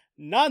of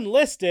none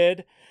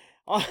listed.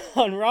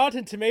 On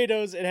Rotten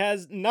Tomatoes, it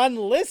has none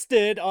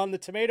listed on the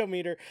tomato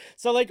meter.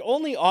 So like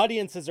only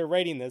audiences are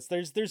rating this.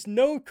 There's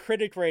no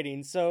critic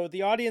rating. So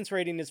the audience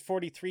rating is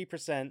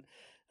 43%.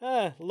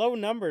 Low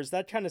numbers.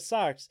 That kind of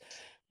sucks.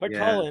 But Yeah.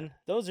 Colin,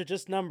 those are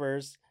just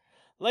numbers.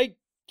 Like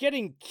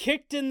getting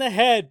kicked in the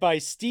head by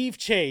Steve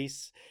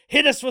Chase.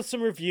 Hit us with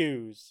some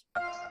reviews.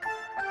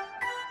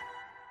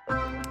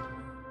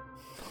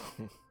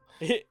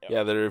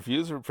 Yeah, the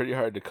reviews were pretty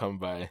hard to come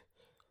by.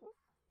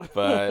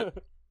 But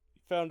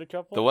found a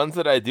couple. The ones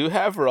that I do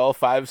have are all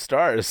 5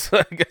 stars.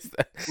 I guess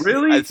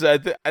really.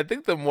 I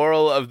think the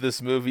moral of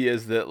this movie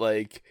is that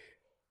like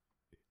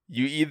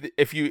you either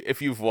if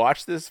you've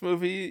watched this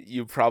movie,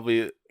 you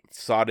probably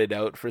sought it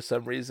out for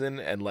some reason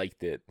and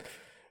liked it.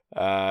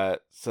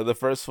 So the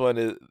first one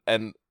is,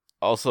 and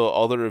also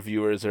all the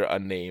reviewers are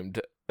unnamed,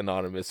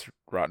 anonymous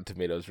Rotten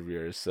Tomatoes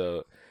reviewers.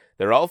 So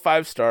they're all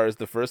 5 stars.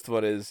 The first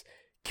one is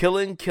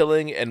killing,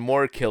 killing, and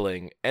more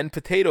killing, and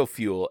potato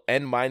fuel,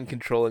 and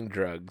mind-controlling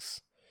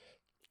drugs.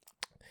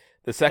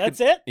 The second, that's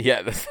it?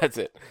 Yeah, that's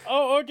it.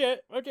 Oh, okay.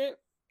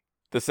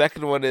 The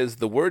second one is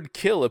the word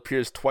kill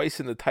appears twice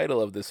in the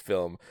title of this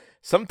film.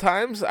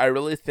 Sometimes I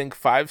really think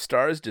 5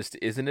 stars just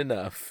isn't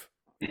enough.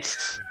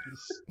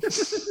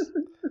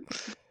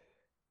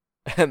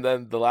 And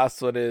then the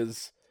last one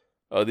is,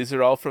 these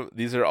are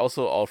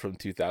also all from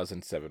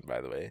 2007,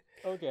 by the way.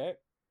 Okay.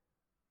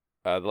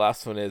 The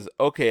last one is,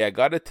 okay, I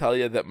gotta tell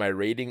you that my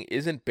rating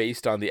isn't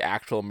based on the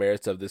actual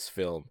merits of this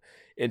film.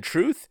 In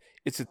truth,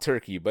 it's a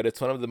turkey, but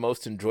it's one of the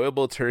most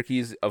enjoyable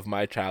turkeys of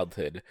my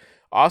childhood.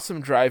 Awesome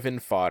drive-in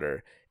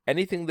fodder.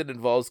 Anything that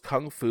involves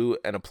kung fu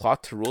and a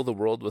plot to rule the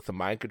world with a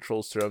mind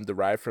control serum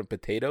derived from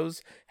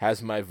potatoes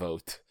has my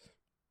vote.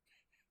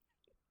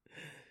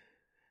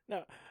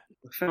 No.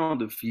 I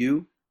found a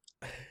few.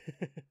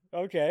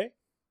 Okay.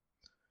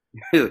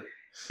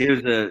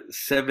 Here's a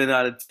 7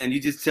 out of 10.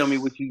 You just tell me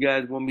what you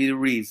guys want me to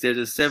read. There's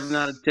a 7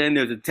 out of 10.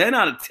 There's a 10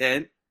 out of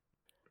 10.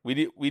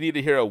 We need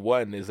to hear a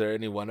 1. Is there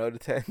any 1 out of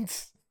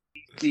 10s?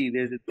 See,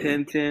 there's a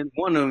 10, 10.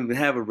 One of them even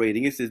have a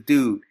rating. It says,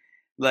 dude,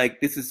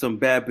 like, this is some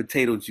bad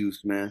potato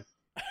juice, man.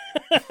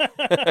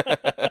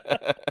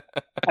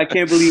 I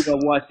can't believe I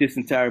watched this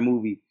entire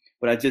movie,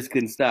 but I just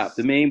couldn't stop.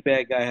 The main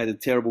bad guy has a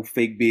terrible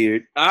fake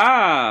beard. You're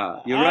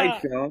right,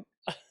 Sean.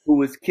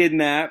 Who has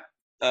kidnapped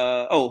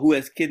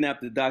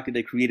the doctor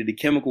that created a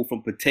chemical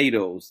from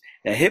potatoes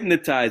that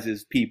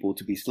hypnotizes people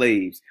to be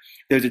slaves.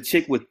 There's a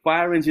chick with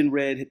fire engine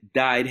red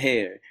dyed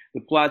hair. The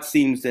plot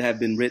seems to have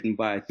been written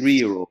by a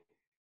 3-year-old.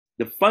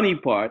 The funny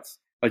parts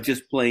are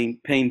just plain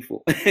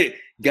painful.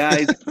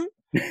 Guys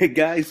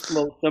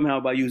float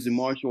somehow by using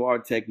martial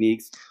art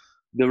techniques.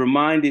 This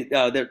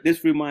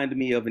reminded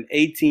me of an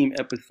A-Team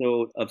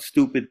episode of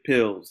Stupid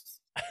Pills.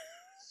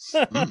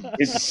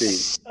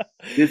 Interesting.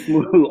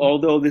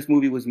 Although this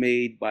movie was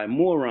made by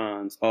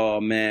morons, oh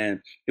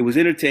man, it was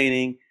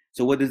entertaining.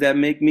 So what does that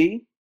make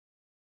me?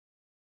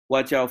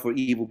 Watch out for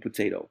evil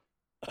potato.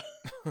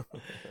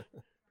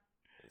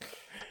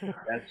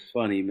 That's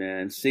funny,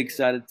 man. 6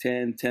 out of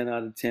 10, 10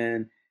 out of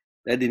 10.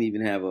 That didn't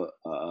even have a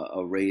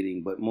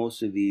rating, but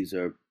most of these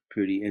are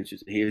pretty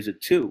interesting. Here's a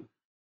 2.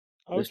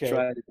 Okay. Let's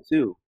try the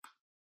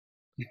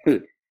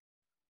 2.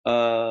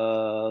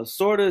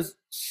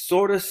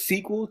 Sort of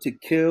sequel to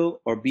Kill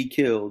or Be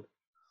Killed.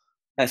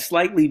 Has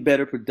slightly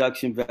better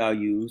production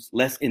values,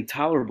 less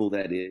intolerable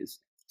that is.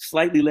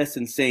 Slightly less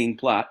insane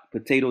plot,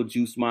 potato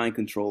juice mind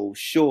control,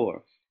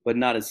 sure, but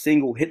not a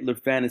single Hitler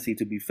fantasy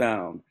to be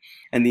found.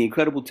 And the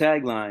incredible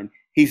tagline,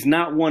 he's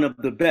not one of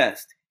the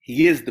best,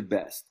 he is the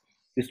best.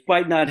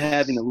 Despite not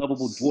having a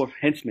lovable dwarf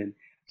henchman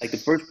like the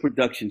first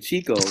production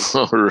Chico,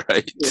 all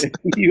right.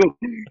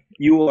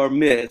 you are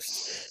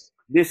missed.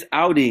 This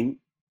outing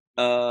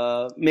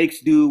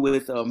makes do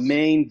with a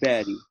main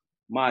baddie,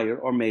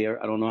 Mayer,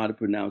 I don't know how to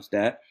pronounce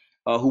that,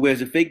 who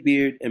wears a fake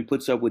beard and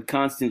puts up with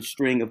constant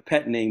string of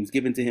pet names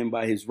given to him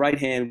by his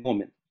right-hand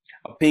woman,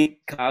 a pink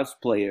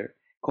cosplayer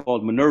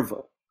called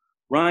Minerva.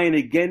 Ryan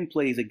again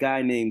plays a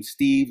guy named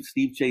Steve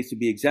Chase to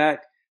be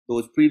exact, it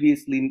was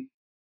previously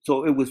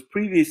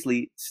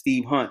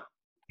Steve Hunt.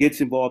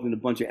 Gets involved in a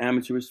bunch of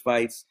amateurish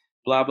fights,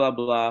 blah, blah,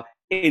 blah.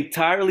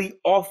 Entirely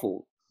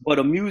awful, but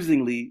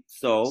amusingly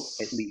so,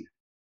 at least.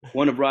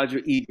 One of Roger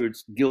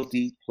Ebert's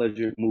guilty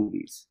pleasure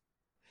movies.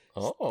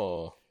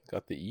 Oh,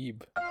 got the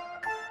Ebe.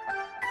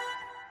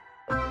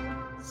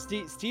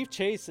 Steve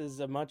Chase is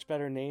a much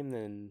better name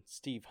than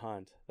Steve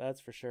Hunt. That's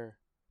for sure.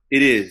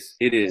 It is.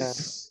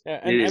 Yeah.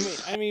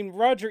 And I mean,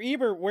 Roger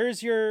Ebert,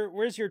 where's your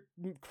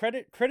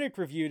critic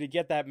review to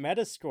get that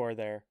Metascore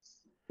there?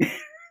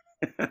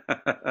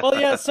 Well,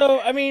 yeah.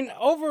 So I mean,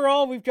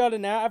 overall, we've got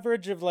an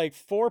average of like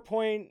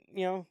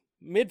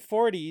mid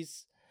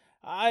 40s.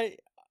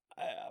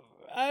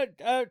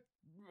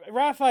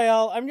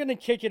 Raphael, I'm gonna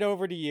kick it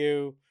over to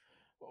you.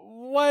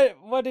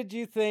 What did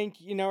you think?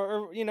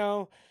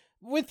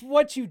 With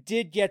what you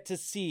did get to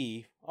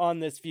see on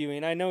this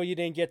viewing? I know you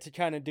didn't get to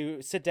kind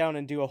of sit down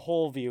and do a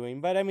whole viewing,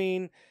 but I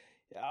mean,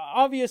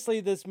 obviously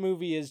this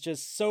movie is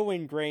just so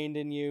ingrained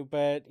in you,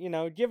 but, you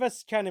know, give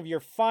us kind of your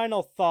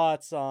final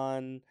thoughts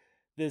on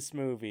this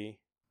movie.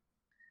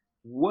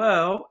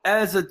 Well,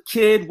 as a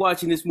kid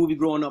watching this movie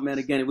growing up, man,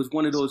 again, it was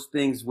one of those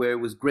things where it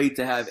was great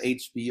to have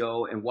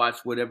HBO and watch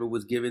whatever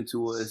was given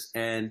to us.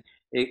 And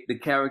the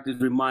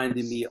characters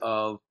reminded me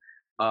of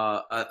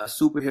a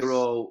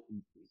superhero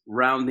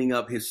rounding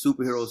up his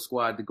superhero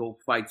squad to go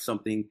fight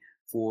something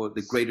for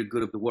the greater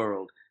good of the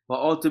world. But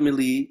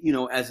ultimately, you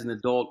know, as an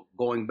adult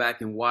going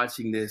back and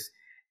watching this,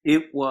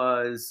 it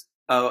was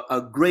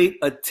a great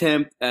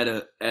attempt at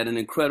an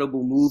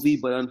incredible movie,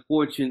 but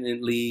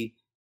unfortunately,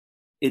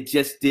 it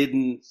just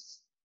didn't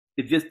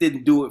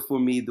do it for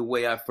me the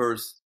way I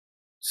first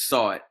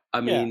saw it. I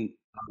mean,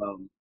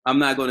 I'm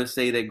not going to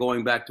say that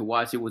going back to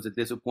watch it was a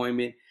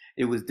disappointment.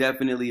 It was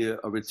definitely a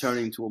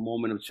returning to a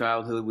moment of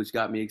childhood, which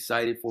got me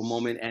excited for a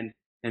moment.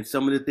 And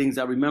some of the things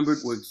I remembered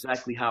were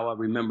exactly how I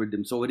remembered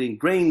them. So it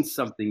ingrained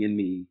something in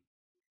me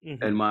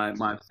and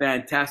my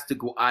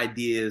fantastical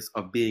ideas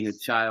of being a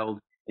child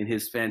in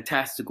his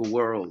fantastical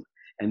world.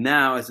 And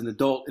now as an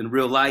adult in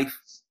real life,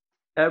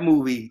 that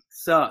movie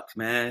sucked,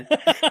 man.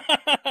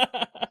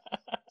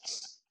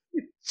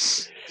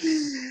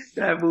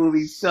 That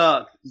movie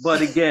sucked.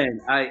 But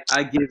again,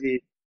 I give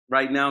it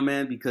right now,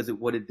 man, because of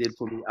what it did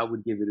for me, I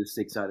would give it a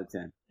 6 out of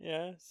 10.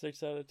 Yeah,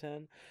 6 out of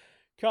 10.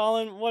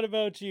 Colin, what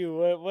about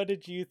you? What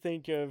did you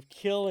think of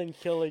Kill and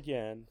Kill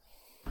Again?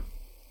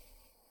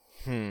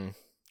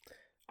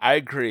 I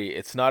agree.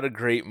 It's not a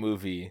great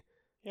movie,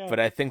 but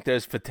I think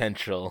there's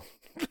potential.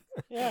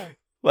 Yeah.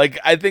 Like,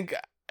 I think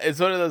it's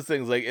one of those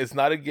things, like, it's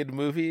not a good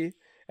movie,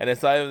 and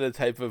it's not even the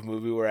type of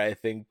movie where I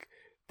think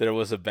there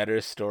was a better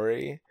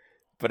story,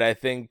 but I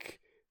think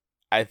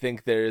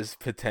there's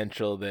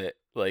potential that,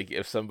 like,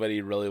 if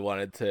somebody really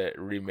wanted to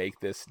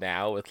remake this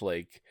now with,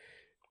 like,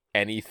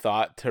 any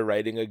thought to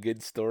writing a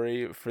good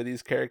story for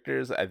these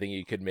characters, I think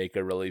you could make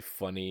a really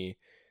funny,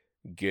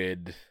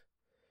 good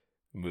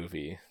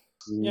movie.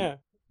 Yeah.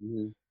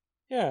 Mm-hmm.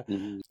 Yeah.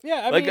 Mm-hmm.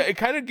 Yeah, I like, mean, it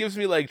kind of gives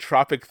me, like,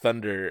 Tropic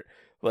Thunder,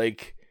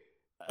 like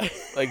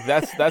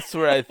that's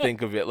where I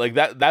think of it. Like,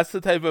 that's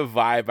the type of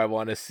vibe I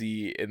want to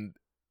see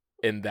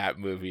in that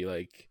movie,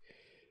 like,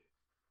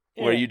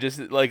 where you just,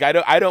 like, I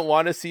don't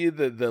want to see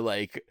the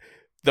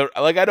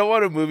I don't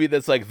want a movie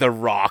that's like The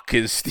Rock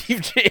is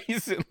Steve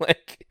Jason,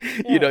 like,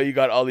 you know, you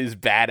got all these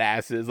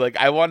badasses. Like,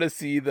 I want to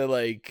see the,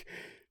 like,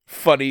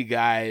 funny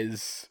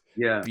guys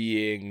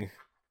being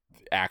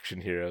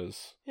action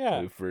heroes.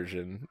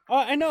 Version.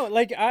 I know,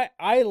 like,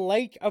 I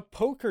like a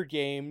poker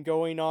game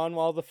going on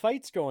while the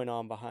fight's going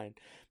on behind.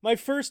 My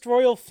first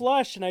royal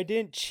flush and I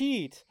didn't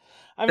cheat.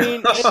 I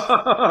mean,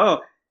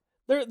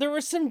 there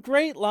were some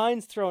great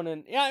lines thrown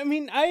in. Yeah, I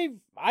mean, I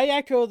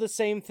echo the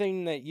same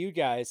thing that you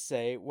guys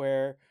say,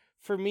 where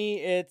for me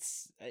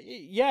it's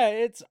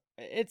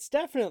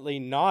definitely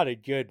not a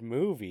good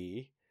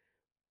movie,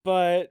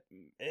 but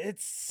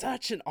it's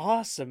such an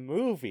awesome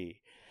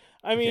movie.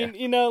 I mean,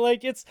 you know,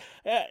 like, it's,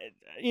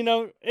 you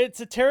know, it's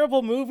a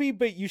terrible movie,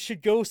 but you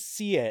should go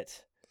see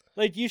it.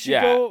 Like, you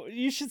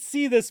should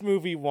see this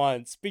movie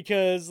once,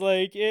 because,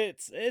 like,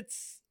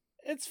 it's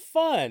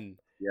fun.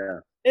 Yeah.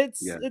 It's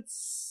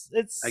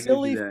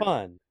silly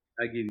fun.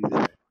 I give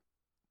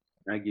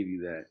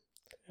you that.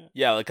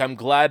 Yeah, like, I'm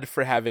glad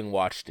for having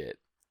watched it.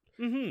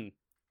 Mm-hmm.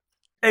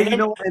 Hey, you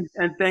know,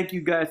 and thank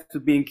you guys for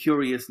being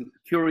curious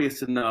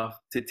enough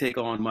to take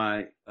on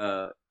my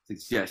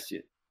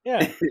suggestion.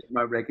 Yeah.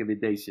 My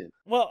recommendation.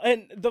 Well,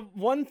 and the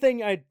one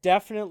thing I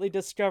definitely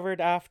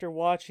discovered after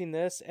watching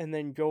this and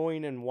then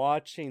going and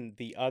watching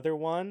the other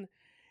one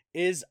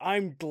is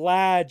I'm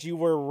glad you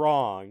were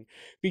wrong,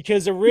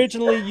 because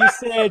originally you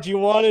said you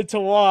wanted to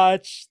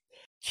watch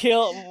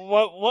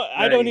what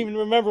I don't even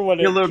remember what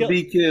Kill or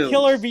Be Killed.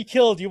 Kill or Be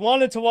Killed. You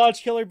wanted to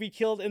watch Kill or Be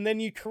Killed, and then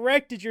you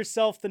corrected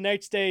yourself the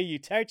next day. You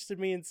texted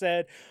me and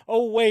said,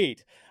 "Oh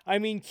wait, I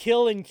mean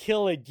Kill and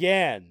Kill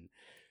Again."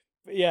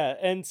 Yeah,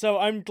 and so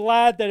I'm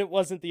glad that it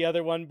wasn't the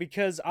other one,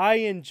 because I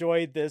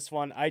enjoyed this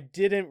one. I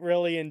didn't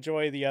really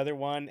enjoy the other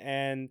one,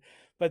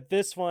 but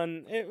this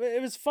one, it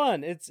was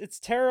fun. It's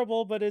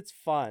terrible, but it's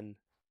fun,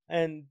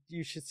 and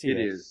you should see it.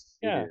 It is.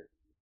 Yeah.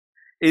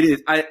 It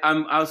is.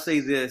 I'll say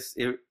this.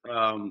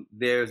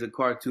 There's a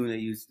cartoon that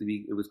used to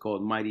be. It was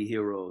called Mighty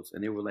Heroes,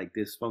 and they were like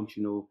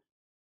dysfunctional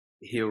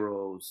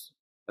heroes,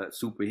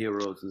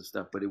 superheroes and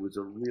stuff. But it was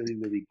a really,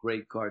 really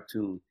great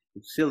cartoon.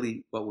 It's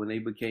silly, but when they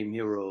became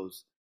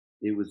heroes,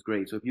 it was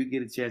great. So if you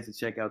get a chance to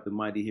check out the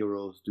Mighty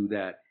Heroes, do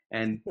that.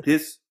 And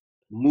this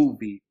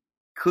movie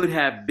could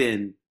have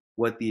been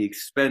what The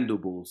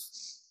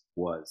Expendables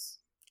was.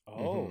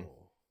 Oh.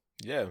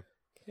 Yeah.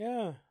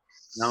 Yeah.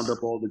 Round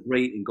up all the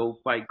great and go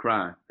fight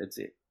crime. That's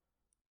it.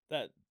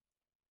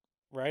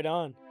 Right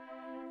on.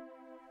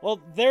 Well,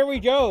 there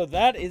we go.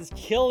 That is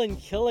Kill and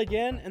Kill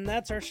Again, and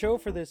that's our show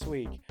for this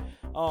week.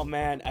 Oh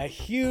man, a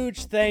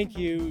huge thank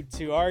you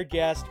to our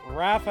guest,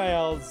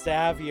 Raphael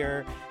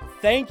Xavier.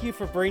 Thank you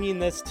for bringing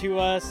this to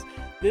us.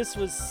 This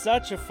was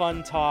such a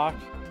fun talk.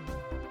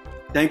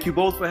 Thank you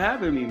both for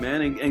having me,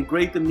 man, and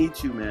great to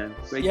meet you, man.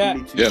 Great to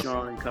meet you,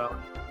 Shawn and Colin.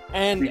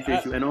 And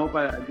appreciate you, and I hope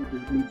I get to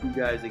meet you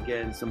guys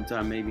again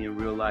sometime, maybe in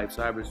real life.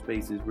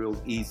 Cyberspace is real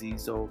easy,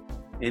 so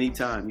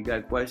anytime you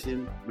got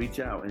questions, reach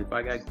out. And if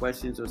I got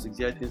questions or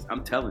suggestions,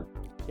 I'm telling.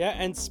 Yeah,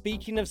 and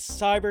speaking of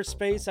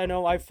cyberspace, I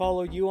know I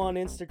follow you on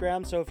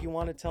Instagram, so if you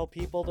want to tell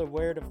people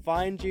where to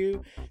find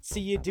you,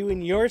 see you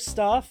doing your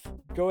stuff,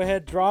 go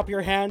ahead, drop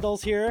your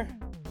handles here.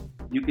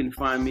 You can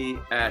find me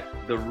at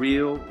The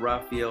Real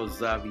Raphael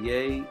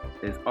Xavier.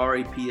 It's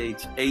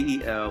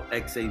RAPHAEL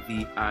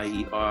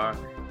XAVIER.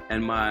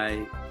 And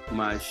my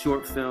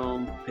short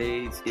film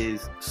page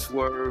is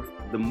Swerve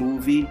the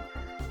Movie.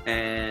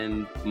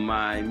 And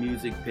my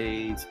music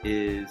page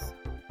is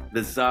The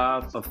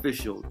Zav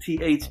Official.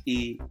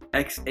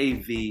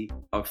 THEXAV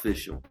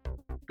Official.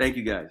 Thank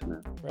you guys,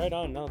 man. Right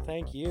on. No,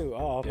 thank you.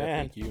 Oh, yeah,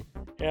 man. Thank you.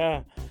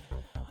 Yeah.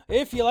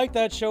 If you like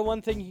that show,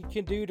 one thing you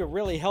can do to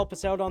really help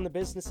us out on the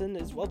business end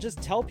is, well,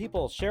 just tell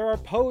people, share our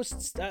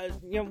posts.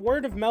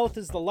 Word of mouth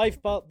is the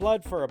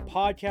lifeblood for a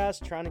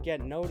podcast trying to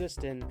get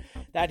noticed in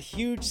that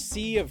huge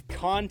sea of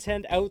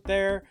content out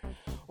there.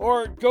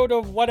 Or go to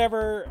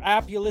whatever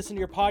app you listen to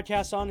your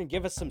podcast on and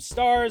give us some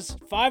stars.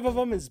 5 of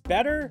them is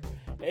better.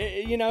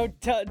 It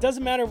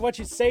doesn't matter what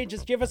you say,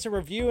 just give us a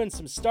review and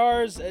some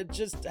stars. It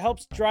just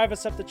helps drive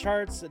us up the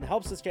charts and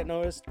helps us get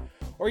noticed.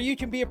 Or you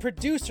can be a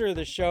producer of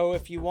the show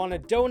if you want to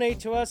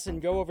donate to us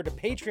and go over to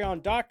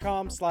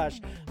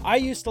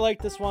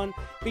patreon.com/IUsedToLikeThisOne.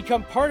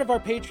 Become part of our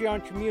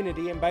Patreon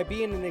community, and by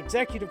being an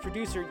executive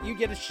producer, you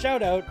get a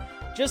shout out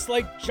just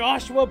like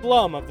Joshua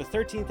Blum of the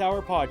 13th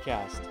Hour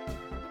Podcast.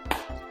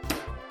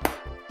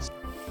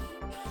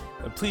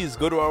 And please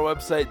go to our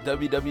website,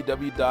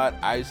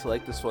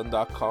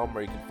 www.IUsedToLikeThisOne.com,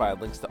 where you can find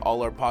links to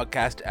all our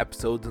podcast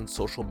episodes and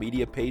social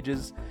media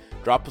pages.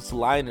 Drop us a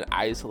line at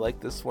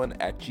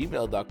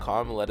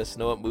IUsedToLikeThisOne@gmail.com and let us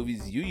know what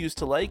movies you used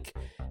to like,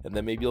 and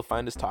then maybe you'll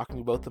find us talking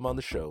about them on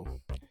the show.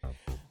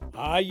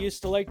 I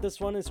Used to Like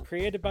This One is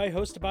created by,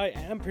 hosted by,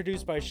 and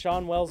produced by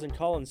Shawn Wells and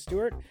Colin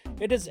Stewart.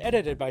 It is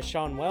edited by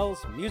Shawn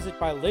Wells, music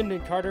by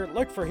Lyndon Carter.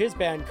 Look for his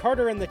band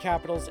Carter and the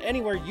Capitals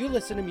anywhere you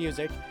listen to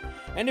music.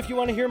 And if you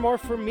want to hear more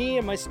from me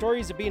and my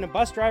stories of being a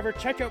bus driver,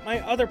 check out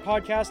my other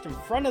podcast, In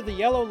Front of the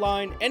Yellow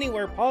Line,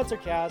 anywhere pods are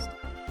cast.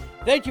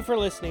 Thank you for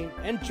listening,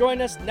 and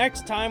join us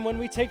next time when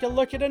we take a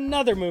look at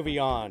another movie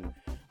on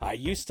I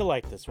Used to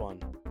Like This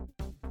One.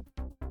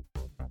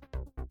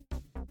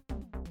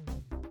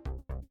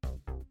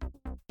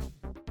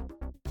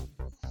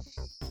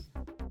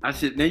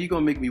 Now you're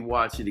gonna make me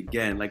watch it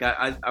again. Like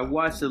I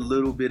watched a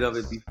little bit of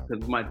it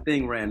because my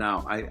thing ran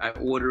out. I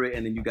order it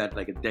and then you got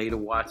like a day to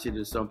watch it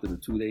or something, or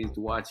 2 days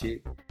to watch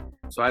it.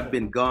 So I've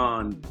been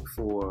gone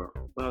for,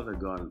 I was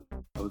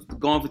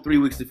gone for 3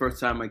 weeks the first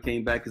time I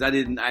came back because I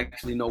didn't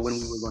actually know when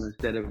we were gonna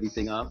set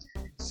everything up.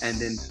 And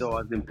then so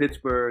I was in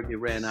Pittsburgh, it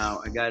ran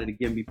out. I got it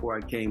again before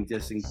I came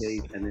just in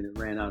case, and then it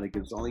ran out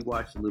again. So I only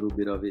watched a little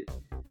bit of it.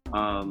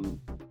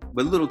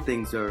 But little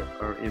things are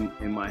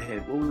in my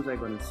head. What was I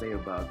gonna say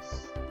about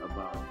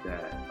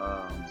that?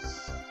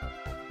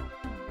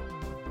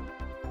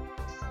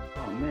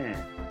 Oh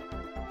man,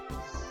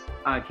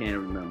 I can't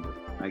remember.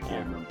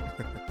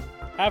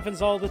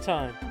 Happens all the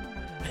time.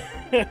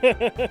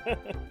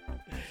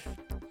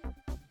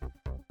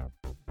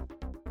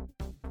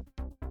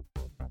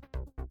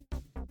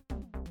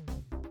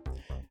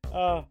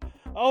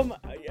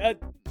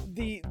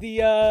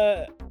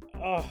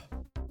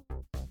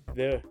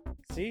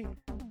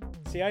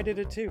 See, I did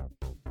it too.